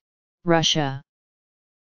 Petersburg, Russia.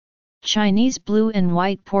 Chinese blue and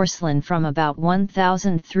white porcelain from about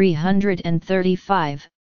 1335,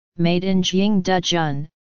 made in Jingdezhen,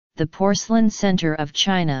 the porcelain center of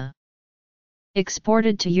China.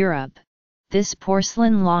 Exported to Europe, this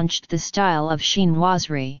porcelain launched the style of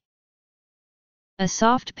chinoiserie. A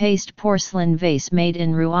soft paste porcelain vase made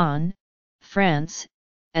in Rouen, France,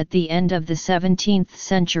 at the end of the 17th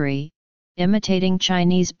century, imitating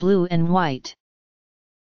Chinese blue and white.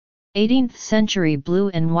 18th century blue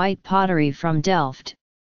and white pottery from Delft,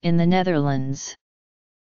 in the Netherlands.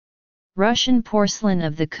 Russian porcelain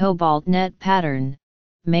of the cobalt net pattern,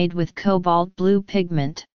 made with cobalt blue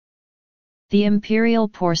pigment. The Imperial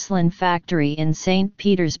Porcelain Factory in St.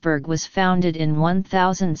 Petersburg was founded in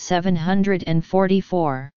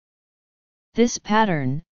 1744. This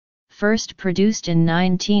pattern, first produced in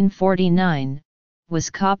 1949,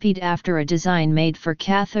 was copied after a design made for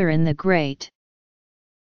Catherine the Great.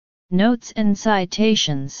 Notes and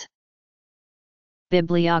citations.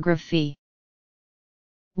 Bibliography.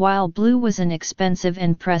 While blue was an expensive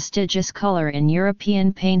and prestigious color in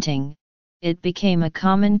European painting, it became a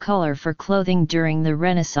common color for clothing during the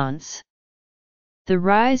Renaissance. The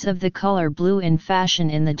rise of the color blue in fashion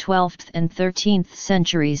in the 12th and 13th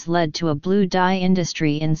centuries led to a blue dye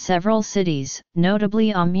industry in several cities,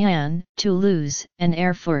 notably Amiens, Toulouse, and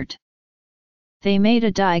Erfurt. They made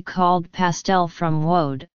a dye called pastel from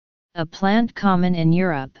woad, a plant common in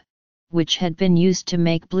Europe, which had been used to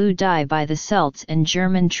make blue dye by the Celts and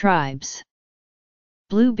German tribes.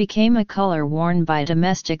 Blue became a color worn by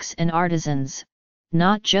domestics and artisans,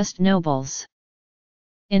 not just nobles.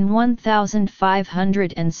 In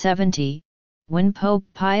 1570, when Pope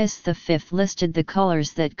Pius V listed the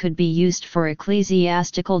colors that could be used for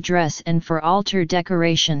ecclesiastical dress and for altar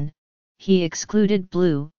decoration, he excluded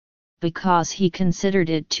blue, because he considered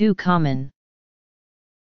it too common.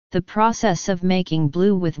 The process of making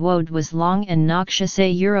blue with woad was long and noxious.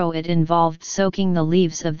 It involved soaking the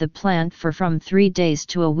leaves of the plant for from 3 days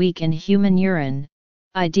to a week in human urine,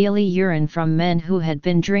 ideally urine from men who had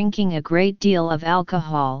been drinking a great deal of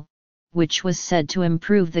alcohol, which was said to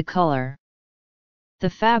improve the color. The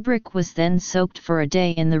fabric was then soaked for a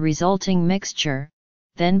day in the resulting mixture,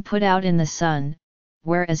 then put out in the sun,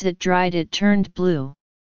 where as it dried it turned blue.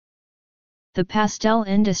 The pastel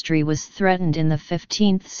industry was threatened in the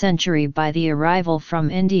 15th century by the arrival from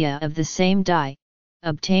India of the same dye,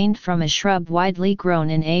 obtained from a shrub widely grown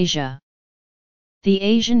in Asia. The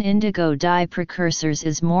Asian indigo dye precursors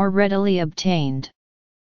is more readily obtained.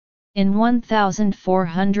 In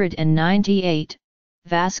 1498,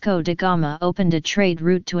 Vasco da Gama opened a trade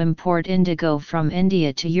route to import indigo from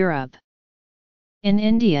India to Europe. In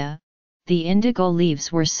India, the indigo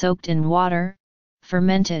leaves were soaked in water,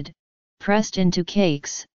 fermented, pressed into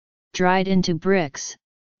cakes, dried into bricks,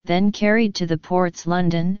 then carried to the ports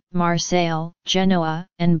London, Marseille, Genoa,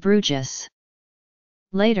 and Bruges.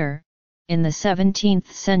 Later, in the 17th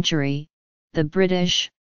century, the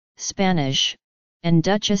British, Spanish, and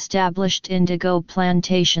Dutch established indigo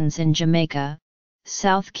plantations in Jamaica,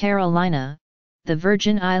 South Carolina, the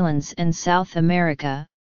Virgin Islands and South America,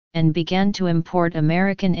 and began to import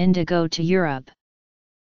American indigo to Europe.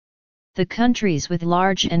 The countries with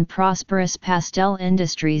large and prosperous pastel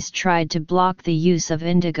industries tried to block the use of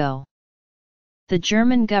indigo. The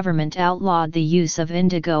German government outlawed the use of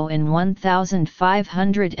indigo in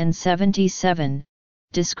 1577,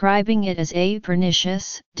 describing it as a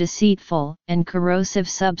pernicious, deceitful, and corrosive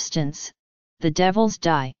substance, the devil's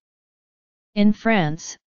dye. In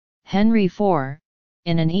France, Henry IV,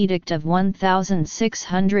 in an edict of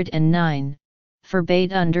 1609,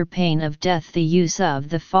 forbade under pain of death the use of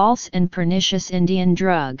the false and pernicious Indian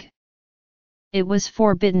drug. It was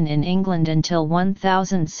forbidden in England until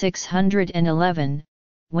 1611,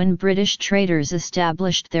 when British traders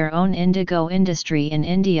established their own indigo industry in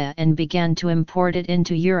India and began to import it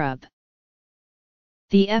into Europe.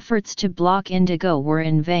 The efforts to block indigo were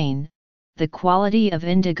in vain. The quality of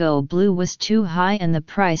indigo blue was too high and the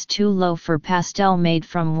price too low for pastel made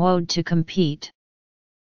from woad to compete.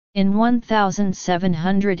 In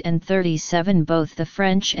 1737 both the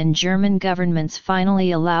French and German governments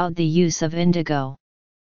finally allowed the use of indigo.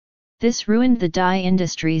 This ruined the dye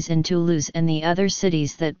industries in Toulouse and the other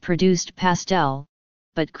cities that produced pastel,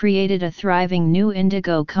 but created a thriving new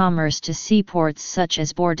indigo commerce to seaports such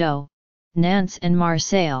as Bordeaux, Nantes and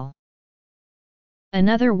Marseille.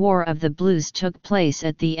 Another war of the blues took place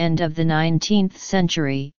at the end of the 19th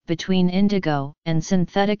century, between indigo and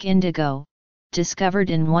synthetic indigo, discovered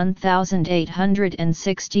in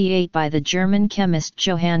 1868 by the German chemist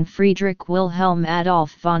Johann Friedrich Wilhelm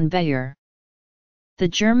Adolf von Baeyer. The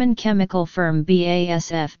German chemical firm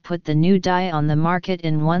BASF put the new dye on the market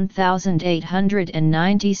in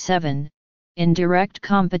 1897, in direct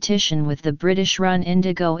competition with the British-run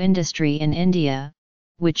indigo industry in India,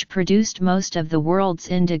 which produced most of the world's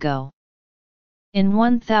indigo. In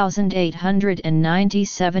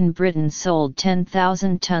 1897 Britain sold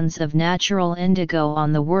 10,000 tons of natural indigo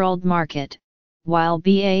on the world market, while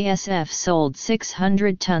BASF sold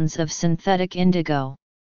 600 tons of synthetic indigo.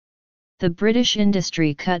 The British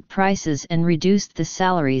industry cut prices and reduced the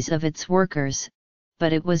salaries of its workers,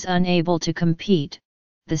 but it was unable to compete.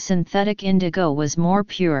 The synthetic indigo was more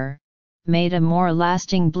pure, made a more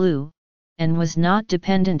lasting blue, and was not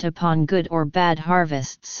dependent upon good or bad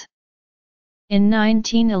harvests. In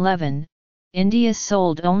 1911, India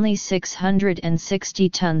sold only 660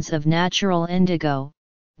 tons of natural indigo,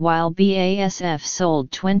 while BASF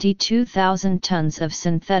sold 22,000 tons of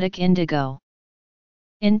synthetic indigo.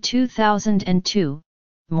 In 2002,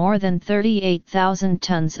 more than 38,000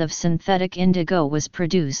 tons of synthetic indigo was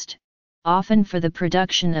produced, often for the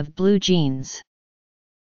production of blue jeans.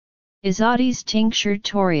 Isotis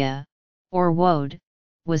tincturatoria, or woad,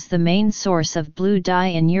 was the main source of blue dye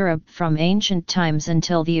in Europe from ancient times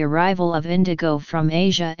until the arrival of indigo from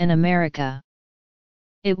Asia and America.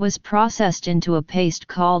 It was processed into a paste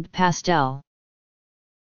called pastel.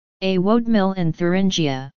 A woad mill in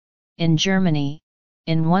Thuringia, in Germany,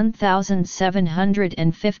 in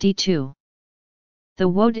 1752. The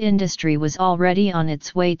woad industry was already on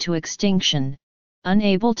its way to extinction,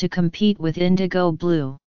 unable to compete with indigo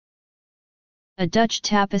blue. A Dutch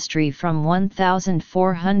tapestry from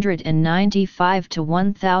 1495 to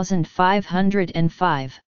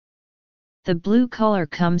 1505. The blue color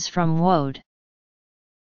comes from woad.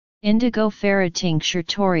 Indigofera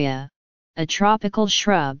tincturatoria, a tropical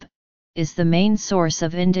shrub, is the main source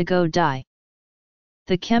of indigo dye.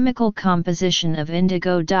 The chemical composition of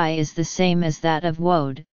indigo dye is the same as that of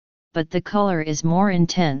woad, but the color is more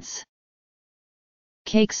intense.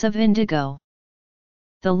 Cakes of indigo.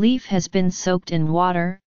 The leaf has been soaked in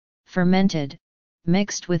water, fermented,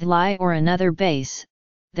 mixed with lye or another base,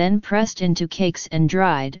 then pressed into cakes and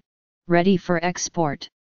dried, ready for export.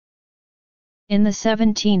 In the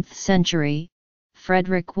 17th century,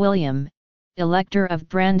 Frederick William, Elector of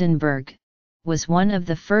Brandenburg, was one of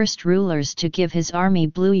the first rulers to give his army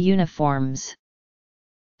blue uniforms.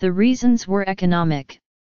 The reasons were economic.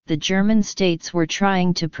 The German states were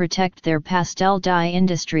trying to protect their pastel dye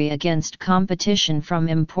industry against competition from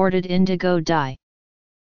imported indigo dye.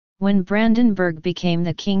 When Brandenburg became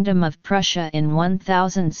the Kingdom of Prussia in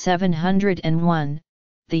 1701,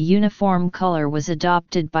 the uniform color was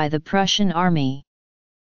adopted by the Prussian army.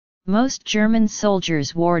 Most German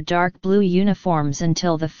soldiers wore dark blue uniforms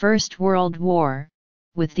until the First World War,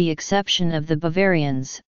 with the exception of the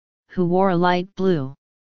Bavarians, who wore light blue.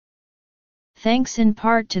 Thanks in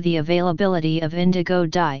part to the availability of indigo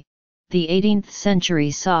dye, the 18th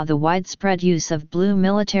century saw the widespread use of blue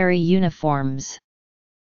military uniforms.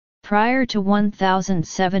 Prior to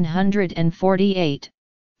 1748,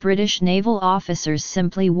 British naval officers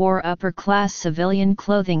simply wore upper-class civilian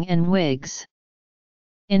clothing and wigs.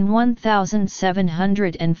 In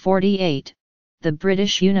 1748, the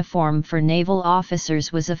British uniform for naval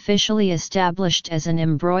officers was officially established as an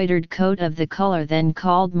embroidered coat of the colour then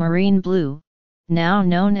called marine blue, now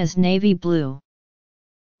known as navy blue.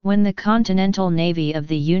 When the Continental Navy of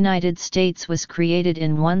the United States was created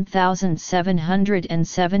in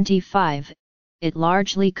 1775, it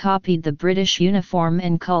largely copied the British uniform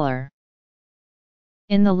and colour.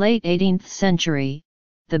 In the late 18th century,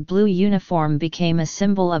 the blue uniform became a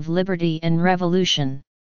symbol of liberty and revolution.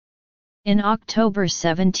 In October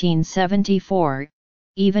 1774,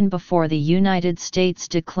 even before the United States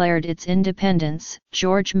declared its independence,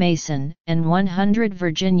 George Mason and 100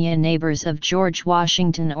 Virginia neighbors of George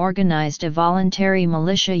Washington organized a voluntary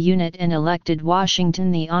militia unit and elected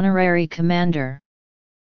Washington the honorary commander.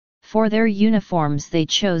 For their uniforms they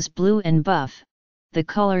chose blue and buff, the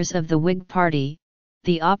colors of the Whig Party,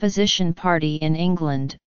 the opposition party in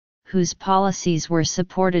England, whose policies were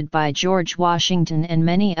supported by George Washington and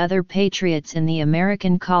many other patriots in the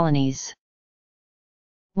American colonies.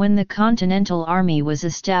 When the Continental Army was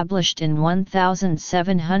established in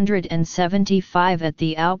 1775 at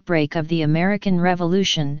the outbreak of the American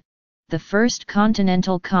Revolution, the First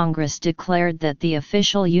Continental Congress declared that the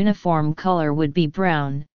official uniform color would be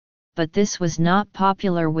brown, but this was not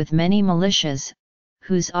popular with many militias,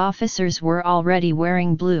 whose officers were already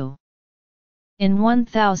wearing blue. In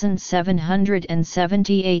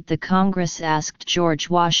 1778 the Congress asked George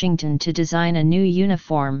Washington to design a new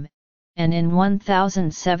uniform, and in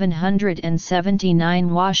 1779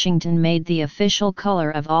 Washington made the official color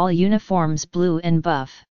of all uniforms blue and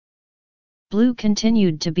buff. Blue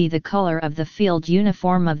continued to be the color of the field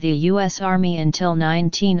uniform of the U.S. Army until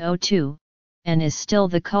 1902, and is still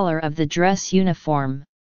the color of the dress uniform.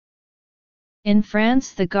 In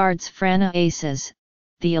France the Gardes Françaises,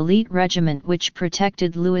 the elite regiment which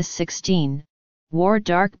protected Louis XVI, wore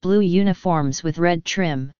dark blue uniforms with red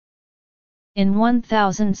trim. In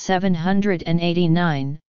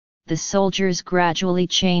 1789, the soldiers gradually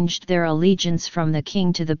changed their allegiance from the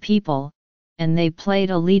king to the people, and they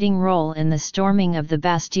played a leading role in the storming of the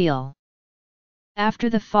Bastille. After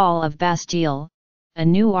the fall of Bastille, a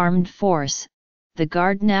new armed force, the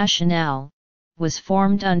Garde Nationale, was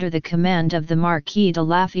formed under the command of the Marquis de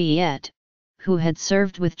Lafayette, who had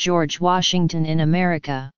served with George Washington in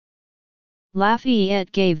America.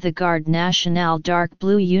 Lafayette gave the Garde Nationale dark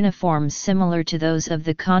blue uniforms similar to those of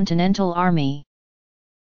the Continental Army.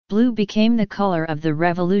 Blue became the color of the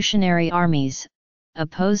Revolutionary armies,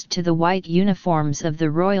 opposed to the white uniforms of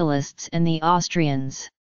the Royalists and the Austrians.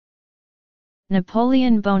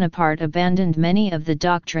 Napoleon Bonaparte abandoned many of the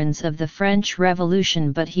doctrines of the French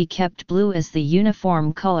Revolution, but he kept blue as the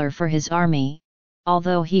uniform color for his army,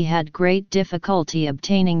 although he had great difficulty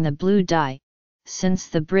obtaining the blue dye, since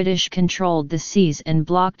the British controlled the seas and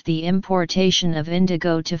blocked the importation of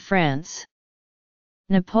indigo to France.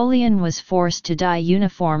 Napoleon was forced to dye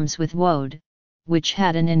uniforms with woad, which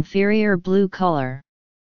had an inferior blue color.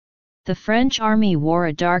 The French army wore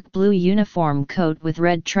a dark blue uniform coat with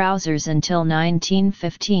red trousers until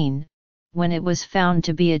 1915, when it was found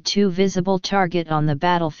to be a too visible target on the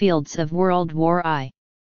battlefields of World War I.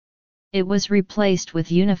 It was replaced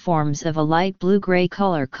with uniforms of a light blue-gray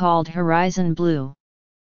color called horizon blue.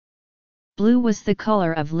 Blue was the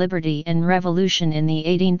color of liberty and revolution in the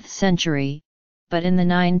 18th century, but in the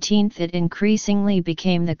 19th it increasingly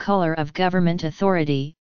became the color of government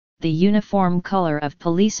authority, the uniform color of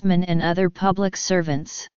policemen and other public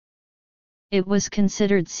servants. It was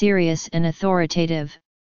considered serious and authoritative,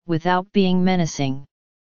 without being menacing.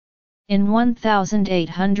 In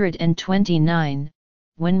 1829,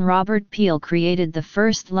 when Robert Peel created the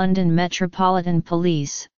first London Metropolitan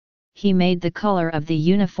Police, he made the color of the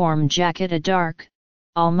uniform jacket a dark,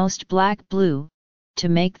 almost black blue, to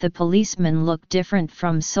make the policemen look different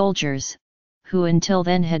from soldiers, who until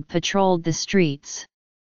then had patrolled the streets.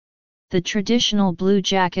 The traditional blue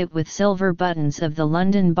jacket with silver buttons of the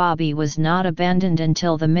London bobby was not abandoned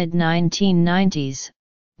until the mid-1990s,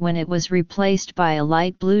 when it was replaced by a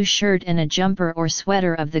light blue shirt and a jumper or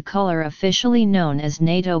sweater of the color officially known as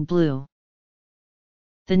NATO blue.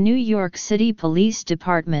 The New York City Police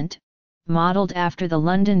Department, modeled after the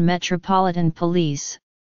London Metropolitan Police,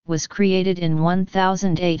 was created in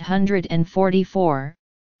 1844,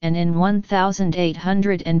 and in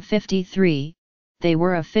 1853, they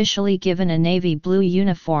were officially given a navy blue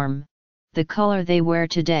uniform, the color they wear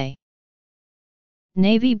today.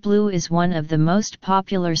 Navy blue is one of the most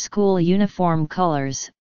popular school uniform colors,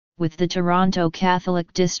 with the Toronto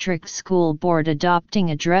Catholic District School Board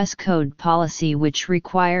adopting a dress code policy which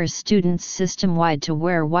requires students system-wide to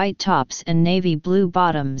wear white tops and navy blue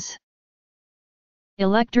bottoms.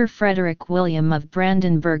 Elector Frederick William of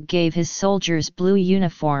Brandenburg gave his soldiers blue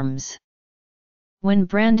uniforms. When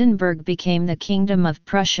Brandenburg became the Kingdom of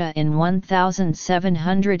Prussia in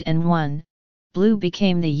 1701, blue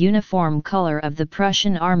became the uniform color of the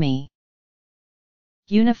Prussian army.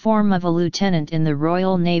 Uniform of a lieutenant in the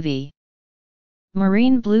Royal Navy.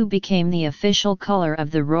 Marine blue became the official color of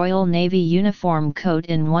the Royal Navy uniform coat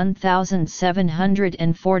in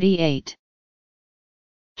 1748.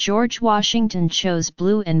 George Washington chose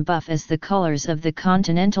blue and buff as the colors of the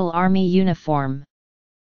Continental Army uniform.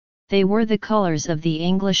 They were the colors of the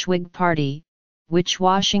English Whig Party, which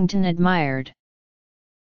Washington admired.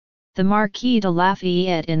 The Marquis de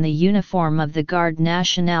Lafayette in the uniform of the Garde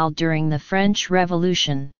Nationale during the French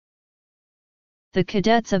Revolution. The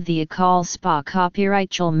cadets of the École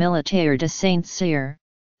Sport Militaire de Saint-Cyr,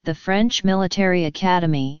 the French military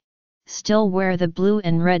academy, still wear the blue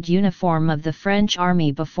and red uniform of the French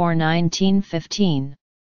army before 1915.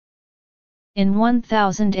 In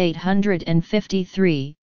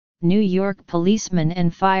 1853, New York policemen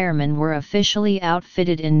and firemen were officially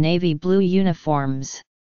outfitted in navy blue uniforms.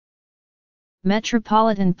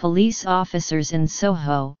 Metropolitan Police officers in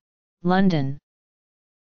Soho, London.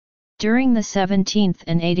 During the 17th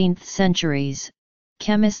and 18th centuries,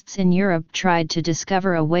 chemists in Europe tried to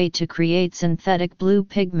discover a way to create synthetic blue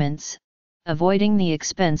pigments, avoiding the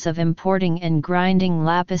expense of importing and grinding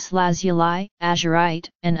lapis lazuli, azurite,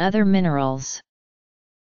 and other minerals.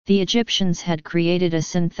 The Egyptians had created a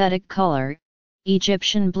synthetic color,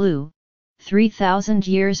 Egyptian blue, 3000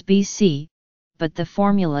 years BC, but the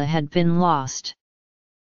formula had been lost.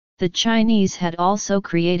 The Chinese had also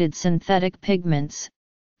created synthetic pigments,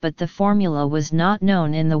 but the formula was not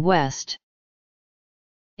known in the West.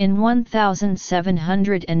 In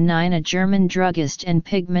 1709 a German druggist and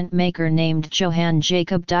pigment maker named Johann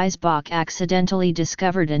Jacob Diesbach accidentally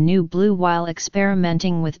discovered a new blue while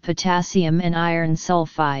experimenting with potassium and iron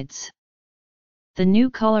sulfides. The new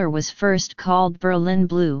color was first called Berlin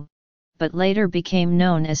blue, but later became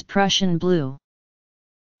known as Prussian blue.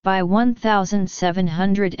 By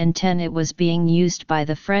 1710 it was being used by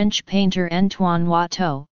the French painter Antoine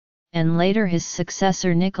Watteau, and later his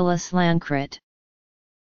successor Nicolas Lancret.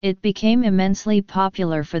 It became immensely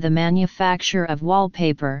popular for the manufacture of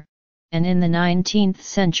wallpaper, and in the 19th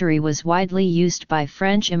century was widely used by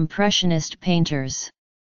French Impressionist painters.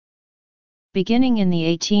 Beginning in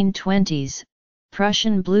the 1820s,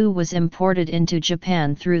 Prussian blue was imported into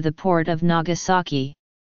Japan through the port of Nagasaki.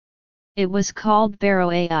 It was called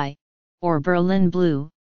Baro-ai, or Berlin blue,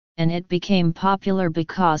 and it became popular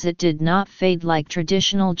because it did not fade like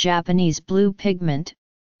traditional Japanese blue pigment,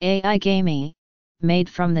 ai-gami, made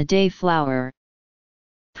from the day flower.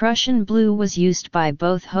 Prussian blue was used by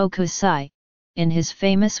both Hokusai, in his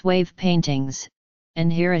famous wave paintings,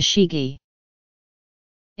 and Hiroshige.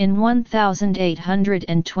 In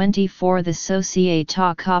 1824 the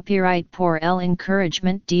Société Copyright pour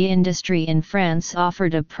l'encouragement d'industrie in France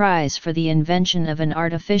offered a prize for the invention of an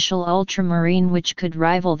artificial ultramarine which could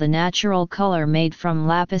rival the natural color made from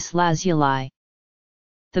lapis lazuli.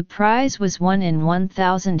 The prize was won in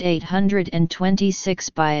 1826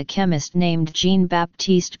 by a chemist named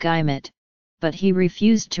Jean-Baptiste Guillemot, but he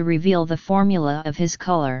refused to reveal the formula of his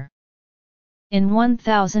color. In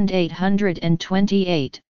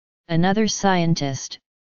 1828, another scientist,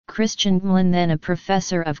 Christian Gmelin, then a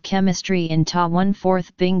professor of chemistry in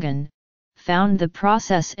Bingen, found the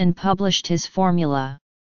process and published his formula.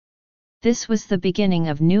 This was the beginning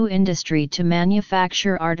of new industry to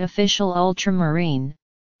manufacture artificial ultramarine,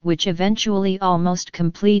 which eventually almost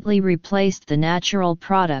completely replaced the natural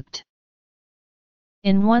product.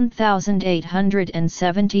 In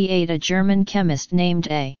 1878 a German chemist named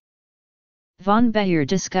A. von Baeyer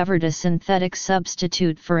discovered a synthetic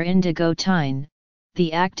substitute for indigo tine,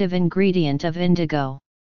 the active ingredient of indigo.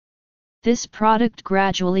 This product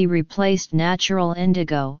gradually replaced natural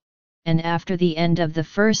indigo, and after the end of the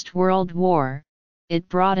First World War, it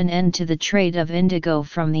brought an end to the trade of indigo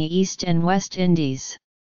from the East and West Indies.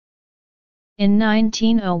 In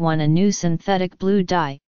 1901 a new synthetic blue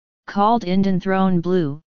dye, called indanthrone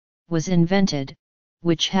blue, was invented,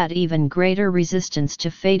 which had even greater resistance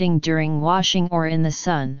to fading during washing or in the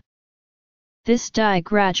sun. This dye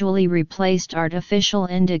gradually replaced artificial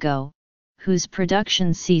indigo, whose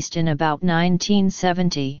production ceased in about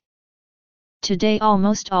 1970. Today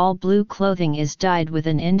almost all blue clothing is dyed with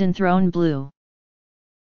an indanthrone blue.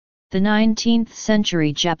 The 19th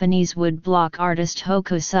century Japanese woodblock artist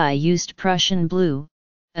Hokusai used Prussian blue,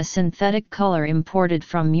 a synthetic color imported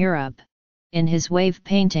from Europe, in his wave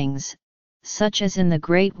paintings, such as in the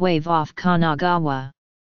Great Wave off Kanagawa.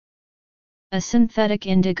 A synthetic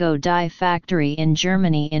indigo dye factory in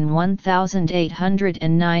Germany in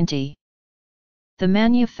 1890. The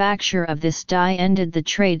manufacture of this dye ended the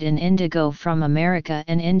trade in indigo from America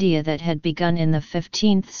and India that had begun in the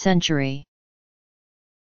 15th century.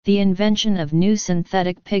 The invention of new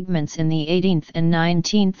synthetic pigments in the 18th and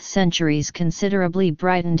 19th centuries considerably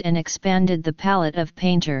brightened and expanded the palette of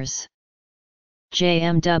painters.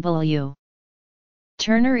 JMW.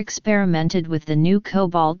 Turner experimented with the new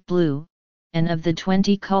cobalt blue, and of the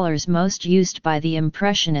 20 colors most used by the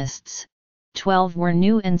Impressionists, 12 were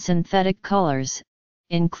new and synthetic colors,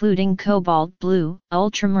 including cobalt blue,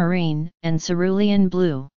 ultramarine, and cerulean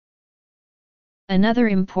blue. Another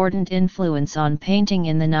important influence on painting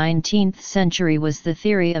in the 19th century was the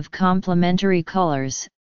theory of complementary colors,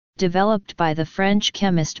 developed by the French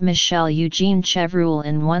chemist Michel-Eugène Chevreul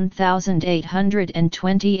in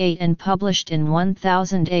 1828 and published in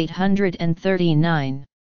 1839.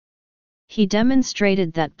 He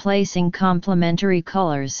demonstrated that placing complementary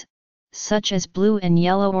colors, such as blue and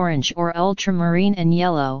yellow-orange or ultramarine and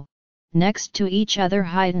yellow, next to each other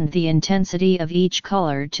heightened the intensity of each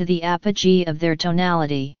color to the apogee of their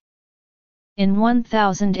tonality. In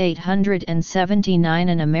 1879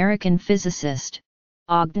 an American physicist,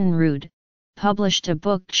 Ogden Rood, published a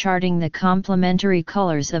book charting the complementary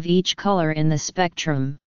colors of each color in the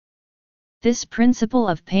spectrum. This principle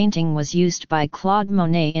of painting was used by Claude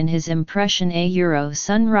Monet in his impression A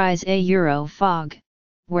Sunrise A Fog,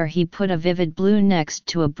 where he put a vivid blue next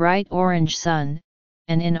to a bright orange sun,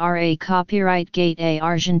 and in Ra Copyright Gate A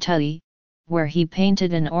Argenteuil, where he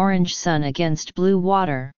painted an orange sun against blue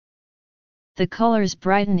water. The colors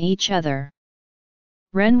brighten each other.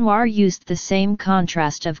 Renoir used the same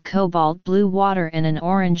contrast of cobalt blue water and an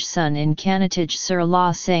orange sun in Canotage sur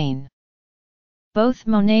la Seine. Both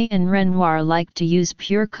Monet and Renoir liked to use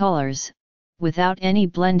pure colors, without any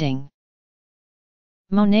blending.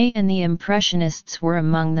 Monet and the Impressionists were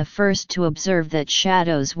among the first to observe that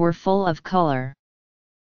shadows were full of color.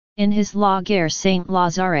 In his La Gare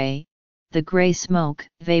Saint-Lazare, the gray smoke,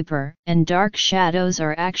 vapor, and dark shadows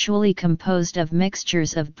are actually composed of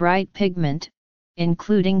mixtures of bright pigment,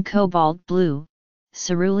 including cobalt blue,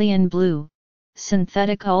 cerulean blue,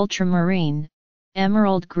 synthetic ultramarine,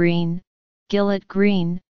 emerald green, gillet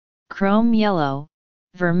green, chrome yellow,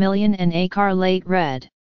 vermilion and écarlate red.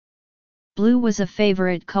 Blue was a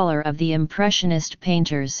favorite color of the Impressionist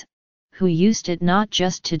painters, who used it not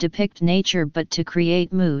just to depict nature but to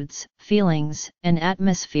create moods, feelings, and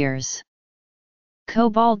atmospheres.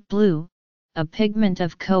 Cobalt blue, a pigment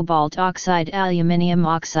of cobalt oxide aluminium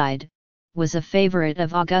oxide, was a favorite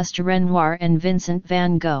of Auguste Renoir and Vincent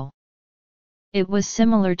van Gogh. It was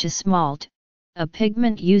similar to smalt, a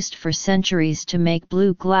pigment used for centuries to make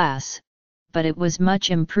blue glass, but it was much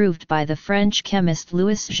improved by the French chemist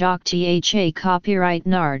Louis-Jacques Tha copyright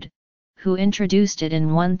Nard, who introduced it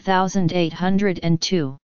in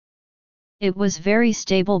 1802. It was very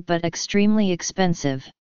stable but extremely expensive.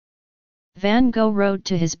 Van Gogh wrote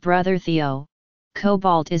to his brother Theo,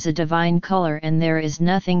 "Cobalt is a divine color and there is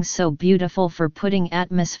nothing so beautiful for putting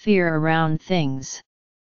atmosphere around things."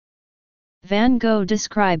 Van Gogh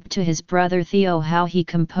described to his brother Theo how he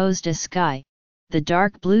composed a sky. The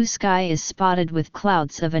dark blue sky is spotted with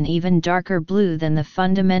clouds of an even darker blue than the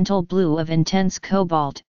fundamental blue of intense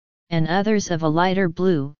cobalt, and others of a lighter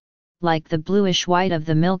blue, like the bluish-white of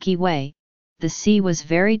the Milky Way. The sea was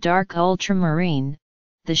very dark ultramarine,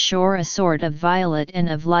 the shore a sort of violet and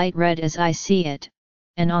of light red as I see it,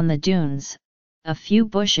 and on the dunes, a few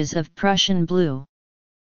bushes of Prussian blue.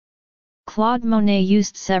 Claude Monet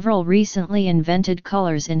used several recently invented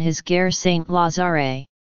colors in his Gare Saint-Lazare.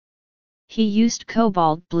 He used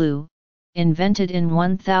cobalt blue, invented in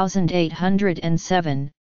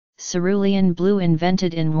 1807, cerulean blue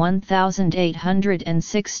invented in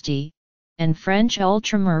 1860, and French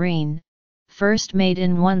ultramarine, first made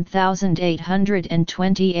in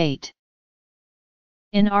 1828.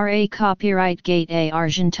 In Ra Copyright Gate A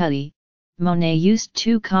Argenteuil, Monet used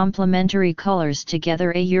two complementary colors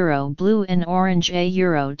together A blue and orange A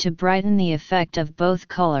to brighten the effect of both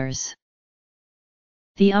colors.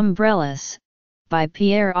 The Umbrellas, by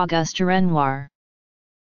Pierre-Auguste Renoir.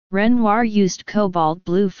 Renoir used cobalt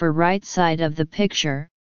blue for right side of the picture,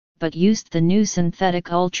 but used the new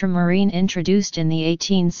synthetic ultramarine introduced in the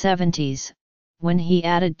 1870s, when he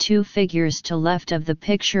added two figures to left of the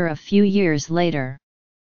picture a few years later.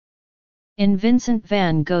 In Vincent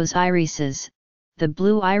van Gogh's irises, the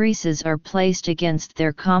blue irises are placed against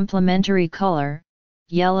their complementary color,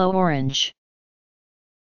 yellow-orange.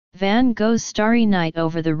 Van Gogh's Starry Night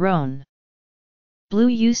over the Rhône. Blue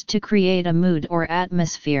used to create a mood or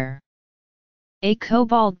atmosphere. A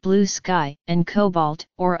cobalt blue sky and cobalt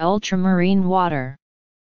or ultramarine water.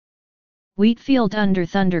 Wheatfield under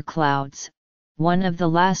thunderclouds, one of the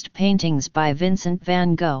last paintings by Vincent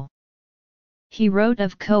van Gogh. He wrote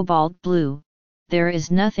of cobalt blue, "There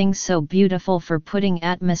is nothing so beautiful for putting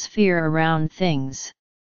atmosphere around things."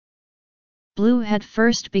 Blue had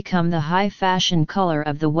first become the high fashion color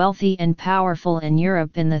of the wealthy and powerful in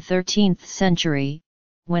Europe in the 13th century,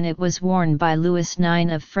 when it was worn by Louis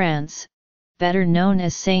IX of France, better known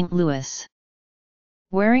as Saint Louis.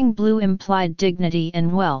 Wearing blue implied dignity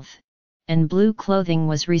and wealth, and blue clothing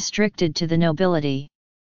was restricted to the nobility.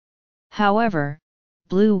 However,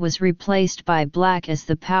 blue was replaced by black as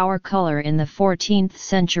the power color in the 14th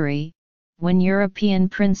century, when European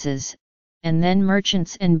princes, and then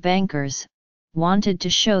merchants and bankers, wanted to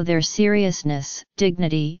show their seriousness,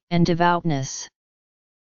 dignity, and devoutness.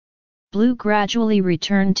 Blue gradually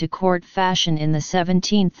returned to court fashion in the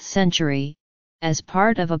 17th century, as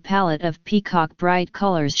part of a palette of peacock bright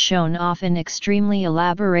colors shown off in extremely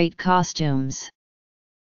elaborate costumes.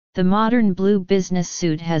 The modern blue business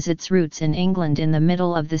suit has its roots in England in the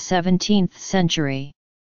middle of the 17th century.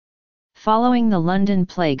 Following the London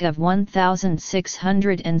Plague of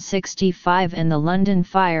 1665 and the London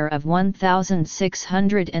Fire of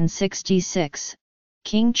 1666,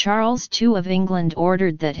 King Charles II of England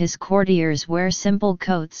ordered that his courtiers wear simple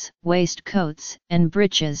coats, waistcoats, and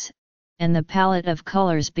breeches, and the palette of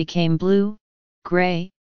colours became blue,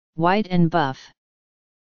 grey, white and buff.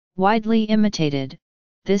 Widely imitated,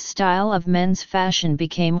 this style of men's fashion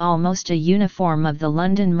became almost a uniform of the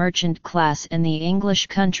London merchant class and the English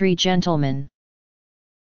country gentleman.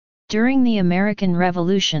 During the American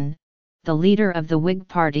Revolution, the leader of the Whig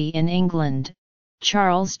Party in England,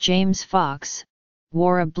 Charles James Fox,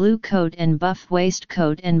 wore a blue coat and buff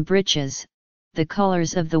waistcoat and breeches, the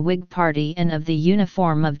colours of the Whig Party and of the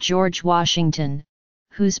uniform of George Washington,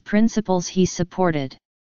 whose principles he supported.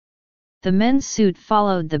 The men's suit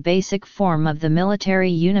followed the basic form of the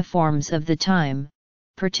military uniforms of the time,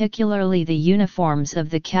 particularly the uniforms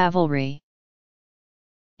of the cavalry.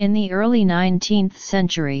 In the early 19th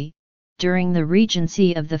century, during the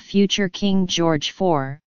regency of the future King George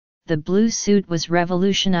IV, the blue suit was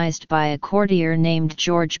revolutionized by a courtier named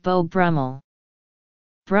George Beau Brummel.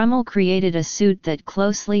 Brummel created a suit that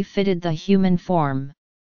closely fitted the human form.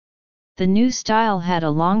 The new style had a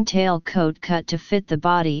long tail coat cut to fit the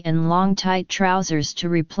body and long tight trousers to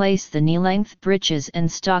replace the knee-length breeches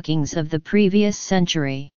and stockings of the previous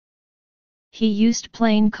century. He used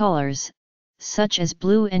plain colors, such as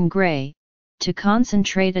blue and gray, to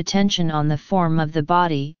concentrate attention on the form of the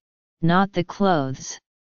body, not the clothes.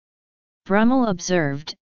 Brummel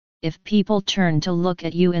observed, "If people turn to look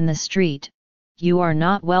at you in the street, you are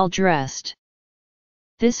not well dressed."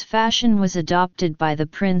 This fashion was adopted by the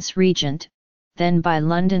Prince Regent, then by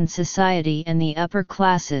London society and the upper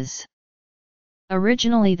classes.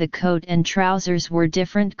 Originally the coat and trousers were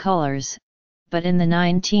different colours, but in the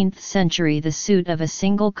 19th century the suit of a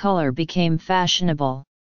single colour became fashionable.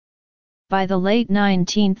 By the late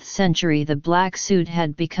 19th century the black suit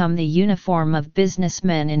had become the uniform of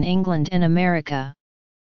businessmen in England and America.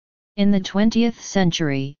 In the 20th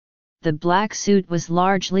century, the black suit was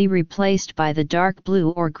largely replaced by the dark blue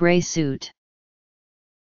or grey suit.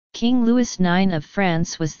 King Louis IX of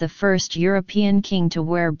France was the first European king to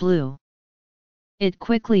wear blue. It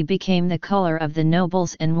quickly became the colour of the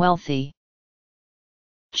nobles and wealthy.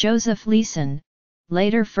 Joseph Leeson,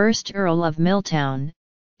 later 1st Earl of Milltown,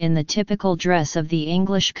 in the typical dress of the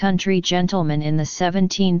English country gentleman in the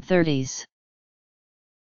 1730s.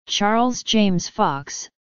 Charles James Fox,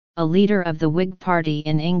 a leader of the Whig Party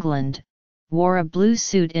in England, wore a blue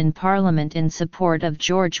suit in Parliament in support of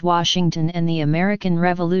George Washington and the American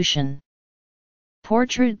Revolution.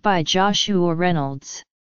 Portrait by Joshua Reynolds.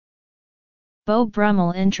 Beau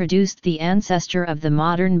Brummel introduced the ancestor of the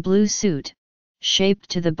modern blue suit, shaped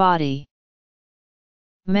to the body.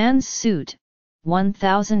 Man's suit,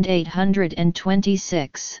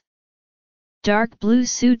 1826. Dark blue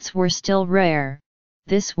suits were still rare,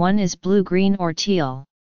 this one is blue-green or teal.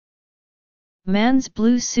 Man's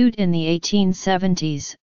blue suit in the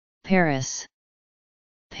 1870s, Paris.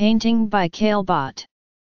 Painting by Caillebotte.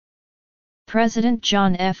 President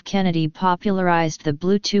John F. Kennedy popularized the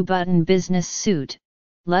blue two-button business suit,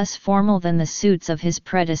 less formal than the suits of his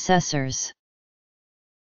predecessors.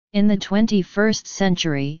 In the 21st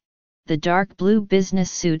century, the dark blue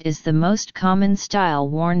business suit is the most common style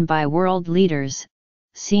worn by world leaders,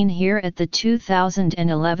 seen here at the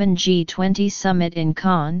 2011 G20 summit in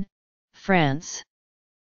Cannes, France.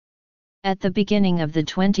 At the beginning of the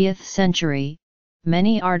 20th century,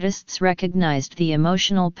 many artists recognized the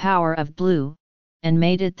emotional power of blue, and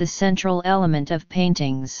made it the central element of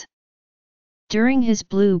paintings. During his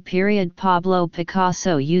blue period Pablo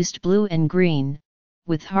Picasso used blue and green,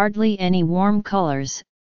 with hardly any warm colors,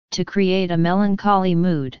 to create a melancholy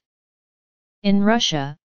mood. In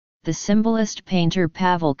Russia, the symbolist painter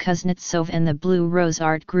Pavel Kuznetsov and the Blue Rose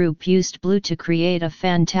art group used blue to create a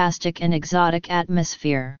fantastic and exotic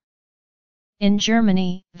atmosphere. In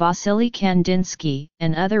Germany, Vasily Kandinsky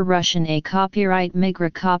and other Russian A copyright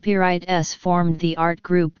Migra copyright S formed the art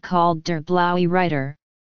group called Der Blaue Reiter,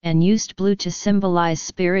 and used blue to symbolize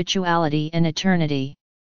spirituality and eternity.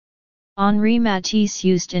 Henri Matisse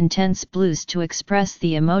used intense blues to express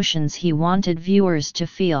the emotions he wanted viewers to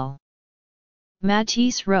feel.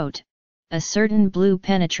 Matisse wrote, "A certain blue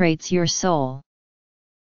penetrates your soul."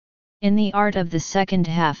 In the art of the second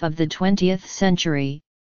half of the 20th century,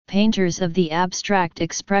 painters of the abstract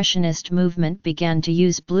expressionist movement began to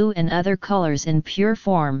use blue and other colors in pure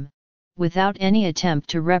form, without any attempt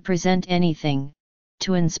to represent anything,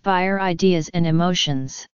 to inspire ideas and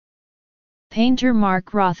emotions. Painter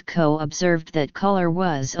Mark Rothko observed that color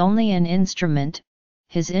was only an instrument,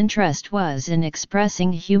 his interest was in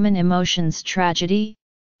expressing human emotions: tragedy,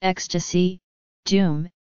 ecstasy, doom,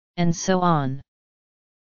 and so on.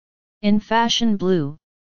 In fashion, blue,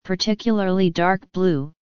 particularly dark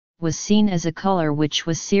blue, was seen as a color which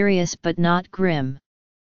was serious but not grim.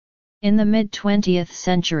 In the mid-20th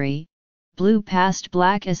century, blue passed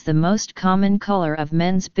black as the most common color of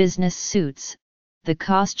men's business suits, the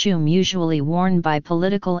costume usually worn by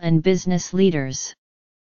political and business leaders.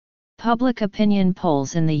 Public opinion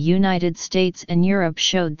polls in the United States and Europe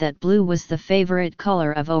showed that blue was the favorite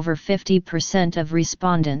color of over 50% of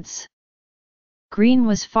respondents. Green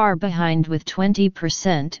was far behind with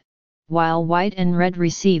 20%, while white and red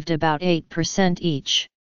received about 8% each.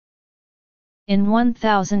 In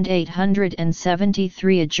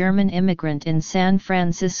 1873, a German immigrant in San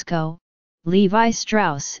Francisco, Levi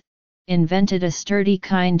Strauss, invented a sturdy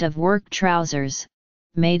kind of work trousers,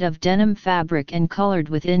 made of denim fabric and colored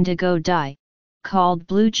with indigo dye, called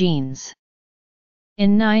blue jeans.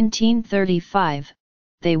 In 1935,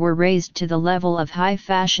 they were raised to the level of high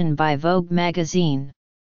fashion by Vogue magazine.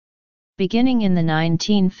 Beginning in the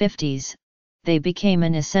 1950s, they became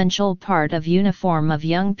an essential part of uniform of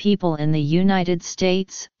young people in the United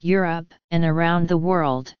States, Europe, and around the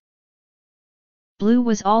world. Blue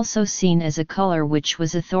was also seen as a color which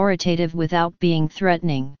was authoritative without being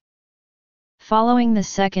threatening. Following the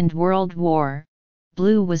Second World War,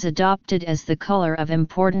 blue was adopted as the color of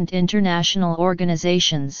important international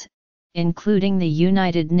organizations, including the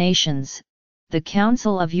United Nations, the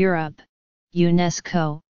Council of Europe,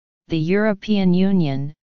 UNESCO, the European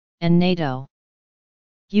Union, and NATO.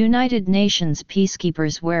 United Nations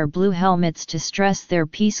peacekeepers wear blue helmets to stress their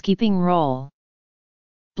peacekeeping role.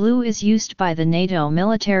 Blue is used by the NATO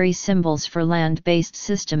military symbols for land-based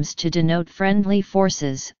systems to denote friendly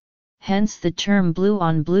forces, hence the term blue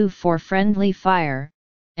on blue for friendly fire,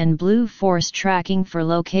 and blue force tracking for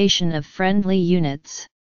location of friendly units.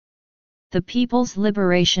 The People's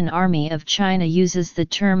Liberation Army of China uses the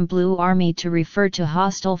term Blue Army to refer to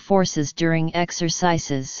hostile forces during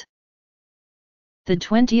exercises. The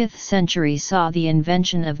 20th century saw the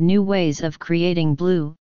invention of new ways of creating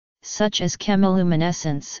blue, such as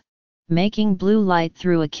chemiluminescence, making blue light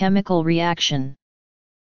through a chemical reaction.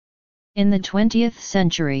 In the 20th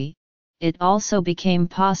century, it also became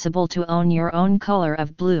possible to own your own color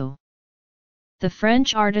of blue. The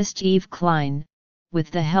French artist Yves Klein,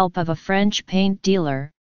 with the help of a French paint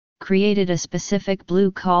dealer, created a specific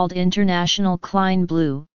blue called International Klein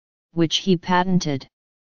Blue, which he patented.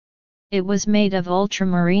 It was made of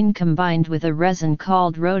ultramarine combined with a resin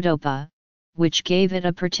called rhodopa, which gave it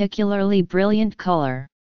a particularly brilliant color.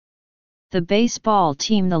 The baseball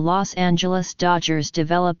team the Los Angeles Dodgers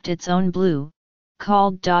developed its own blue,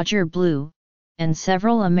 called Dodger Blue, and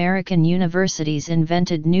several American universities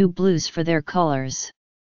invented new blues for their colors.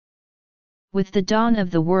 With the dawn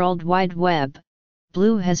of the World Wide Web,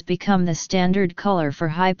 blue has become the standard color for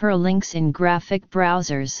hyperlinks in graphic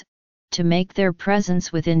browsers, to make their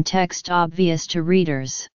presence within text obvious to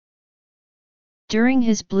readers. During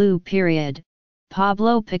his blue period,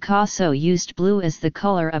 Pablo Picasso used blue as the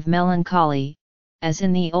color of melancholy, as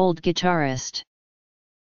in The Old Guitarist.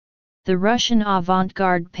 The Russian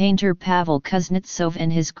avant-garde painter Pavel Kuznetsov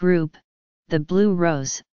and his group, the Blue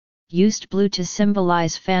Rose, used blue to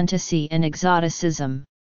symbolize fantasy and exoticism.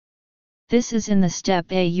 This is in the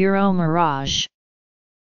Steppe Euro Mirage.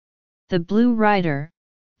 The Blue Rider,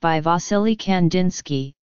 by Vasily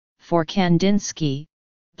Kandinsky. For Kandinsky,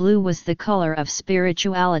 blue was the color of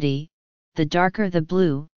spirituality. The darker the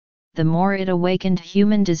blue, the more it awakened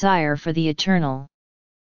human desire for the eternal.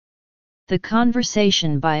 The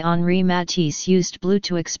Conversation by Henri Matisse used blue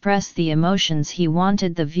to express the emotions he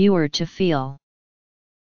wanted the viewer to feel.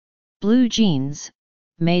 Blue jeans,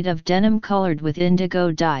 made of denim colored with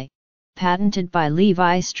indigo dye, patented by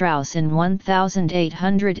Levi Strauss in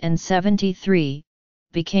 1873,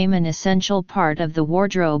 became an essential part of the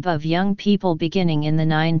wardrobe of young people beginning in the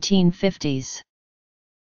 1950s.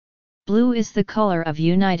 Blue is the color of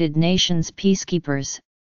United Nations peacekeepers,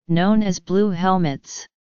 known as blue helmets.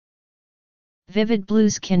 Vivid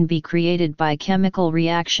blues can be created by chemical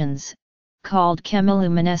reactions, called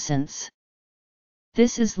chemiluminescence.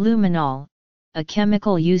 This is luminol, a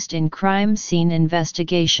chemical used in crime scene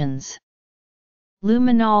investigations.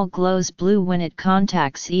 Luminol glows blue when it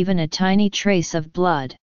contacts even a tiny trace of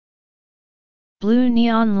blood. Blue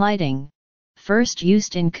neon lighting, first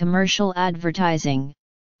used in commercial advertising,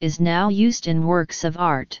 is now used in works of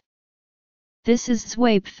art. This is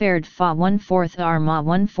Zweepferd fa 1/4 Arma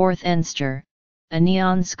 1/4 Enster, a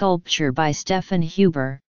neon sculpture by Stefan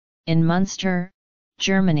Huber, in Munster,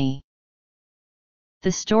 Germany.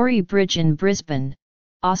 The Story Bridge in Brisbane,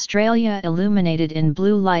 Australia illuminated in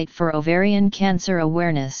blue light for ovarian cancer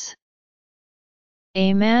awareness.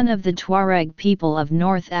 A man of the Tuareg people of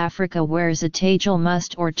North Africa wears a tajal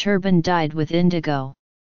must or turban dyed with indigo.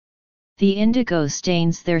 The indigo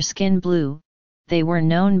stains their skin blue. They were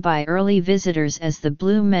known by early visitors as the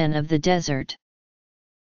blue men of the desert.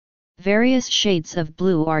 Various shades of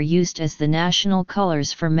blue are used as the national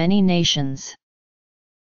colors for many nations.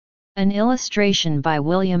 An illustration by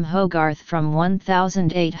William Hogarth from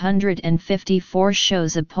 1854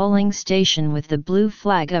 shows a polling station with the blue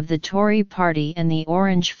flag of the Tory party and the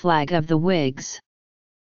orange flag of the Whigs.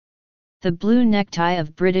 The blue necktie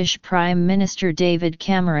of British Prime Minister David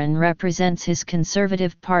Cameron represents his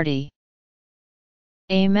Conservative Party.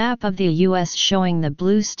 A map of the U.S. showing the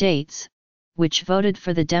blue states, which voted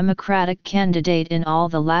for the Democratic candidate in all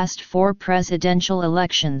the last 4 presidential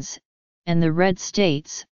elections, and the red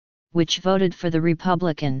states, which voted for the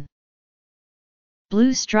Republican.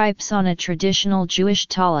 Blue stripes on a traditional Jewish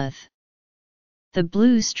talith. The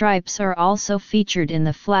blue stripes are also featured in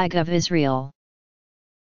the flag of Israel.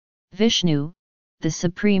 Vishnu, the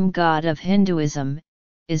supreme god of Hinduism,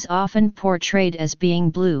 is often portrayed as being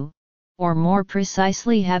blue, or more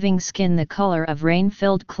precisely having skin the color of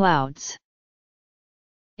rain-filled clouds.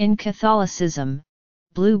 In Catholicism,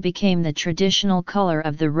 blue became the traditional color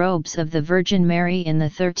of the robes of the Virgin Mary in the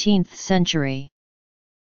 13th century.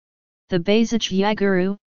 The Basich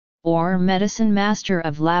Yaguru, or medicine master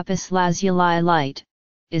of lapis lazuli light,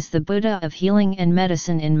 is the Buddha of healing and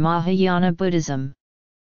medicine in Mahayana Buddhism.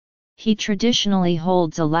 He traditionally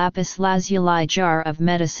holds a lapis lazuli jar of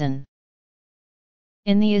medicine.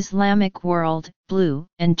 In the Islamic world, blue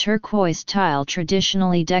and turquoise tile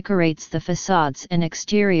traditionally decorates the facades and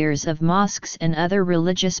exteriors of mosques and other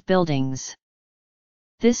religious buildings.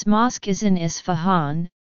 This mosque is in Isfahan,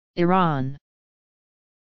 Iran.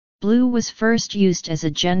 Blue was first used as a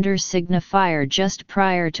gender signifier just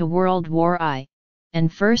prior to World War I,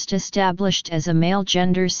 and first established as a male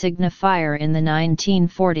gender signifier in the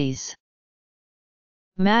 1940s.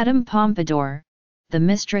 Madame Pompadour, the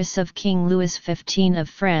mistress of King Louis XV of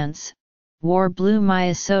France, wore blue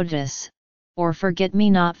myosotis, or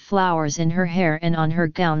forget-me-not flowers in her hair and on her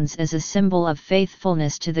gowns as a symbol of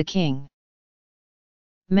faithfulness to the king.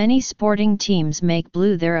 Many sporting teams make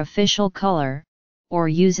blue their official color, or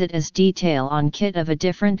use it as detail on kit of a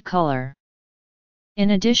different color.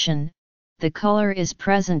 In addition, the color is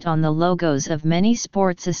present on the logos of many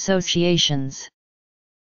sports associations.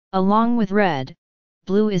 Along with red,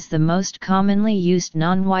 blue is the most commonly used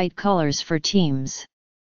non-white colors for teams.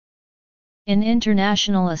 In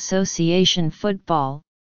international association football,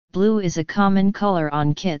 blue is a common color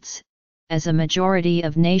on kits, as a majority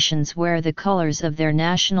of nations wear the colors of their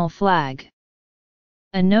national flag.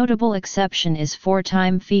 A notable exception is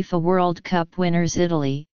 4-time FIFA World Cup winners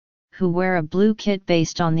Italy, who wear a blue kit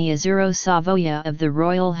based on the Azzurro Savoia of the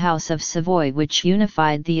Royal House of Savoy, which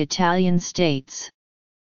unified the Italian states.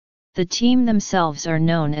 The team themselves are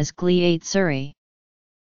known as Gli Azzurri.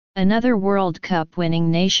 Another World Cup winning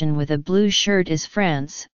nation with a blue shirt is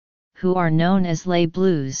France, who are known as Les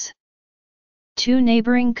Bleus. 2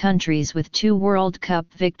 neighboring countries with 2 World Cup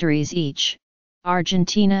victories each,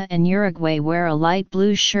 Argentina and Uruguay, wear a light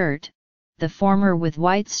blue shirt, the former with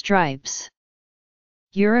white stripes.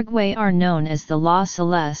 Uruguay are known as the La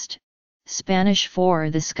Celeste, Spanish for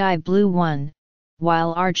the Sky Blue One,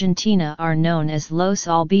 while Argentina are known as Los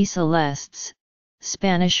Albicelestes,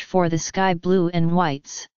 Spanish for the Sky Blue and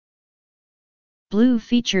Whites. Blue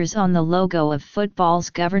features on the logo of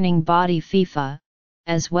football's governing body FIFA,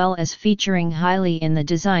 as well as featuring highly in the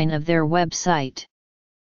design of their website.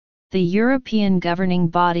 The European governing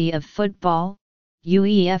body of football,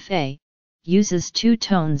 UEFA, uses 2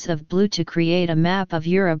 tones of blue to create a map of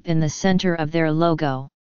Europe in the center of their logo.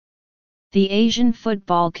 The Asian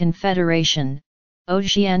Football Confederation,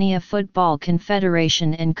 Oceania Football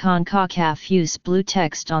Confederation and CONCACAF use blue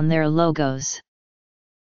text on their logos.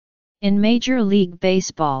 In Major League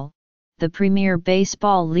Baseball, the premier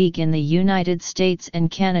baseball league in the United States and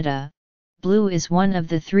Canada, blue is one of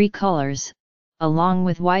the 3 colors, along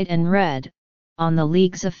with white and red, on the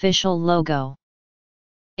league's official logo.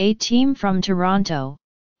 A team from Toronto,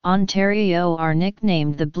 Ontario are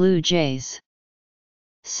nicknamed the Blue Jays.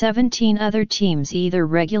 17 other teams either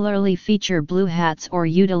regularly feature blue hats or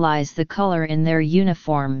utilize the color in their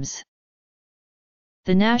uniforms.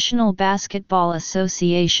 The National Basketball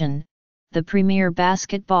Association, the premier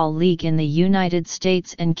basketball league in the United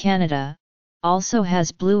States and Canada, also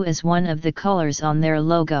has blue as one of the colors on their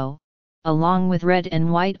logo, along with red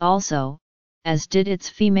and white also, as did its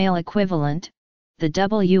female equivalent, the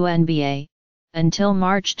WNBA, until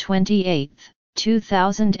March 28.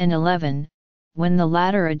 2011, when the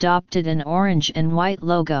latter adopted an orange and white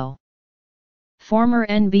logo. Former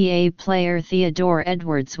NBA player Theodore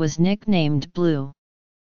Edwards was nicknamed Blue.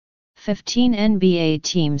 15 NBA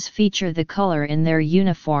teams feature the color in their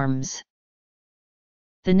uniforms.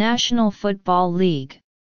 The National Football League,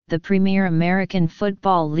 the premier American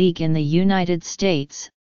football league in the United States,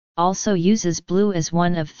 also uses blue as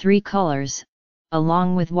one of three colors,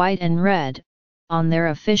 along with white and red, on their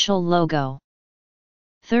official logo.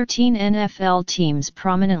 13 NFL teams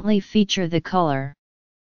prominently feature the color.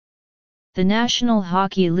 The National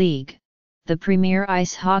Hockey League, the premier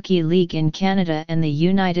ice hockey league in Canada and the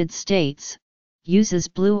United States, uses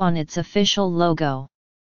blue on its official logo.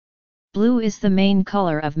 Blue is the main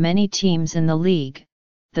color of many teams in the league: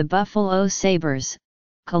 the Buffalo Sabres,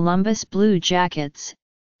 Columbus Blue Jackets,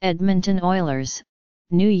 Edmonton Oilers,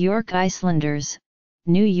 New York Islanders,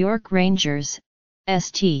 New York Rangers,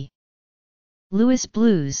 St. Louis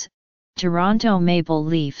Blues, Toronto Maple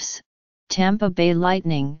Leafs, Tampa Bay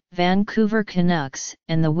Lightning, Vancouver Canucks,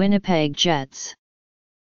 and the Winnipeg Jets.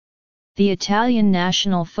 The Italian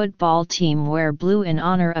national football team wear blue in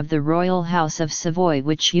honor of the royal house of Savoy,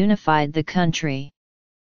 which unified the country.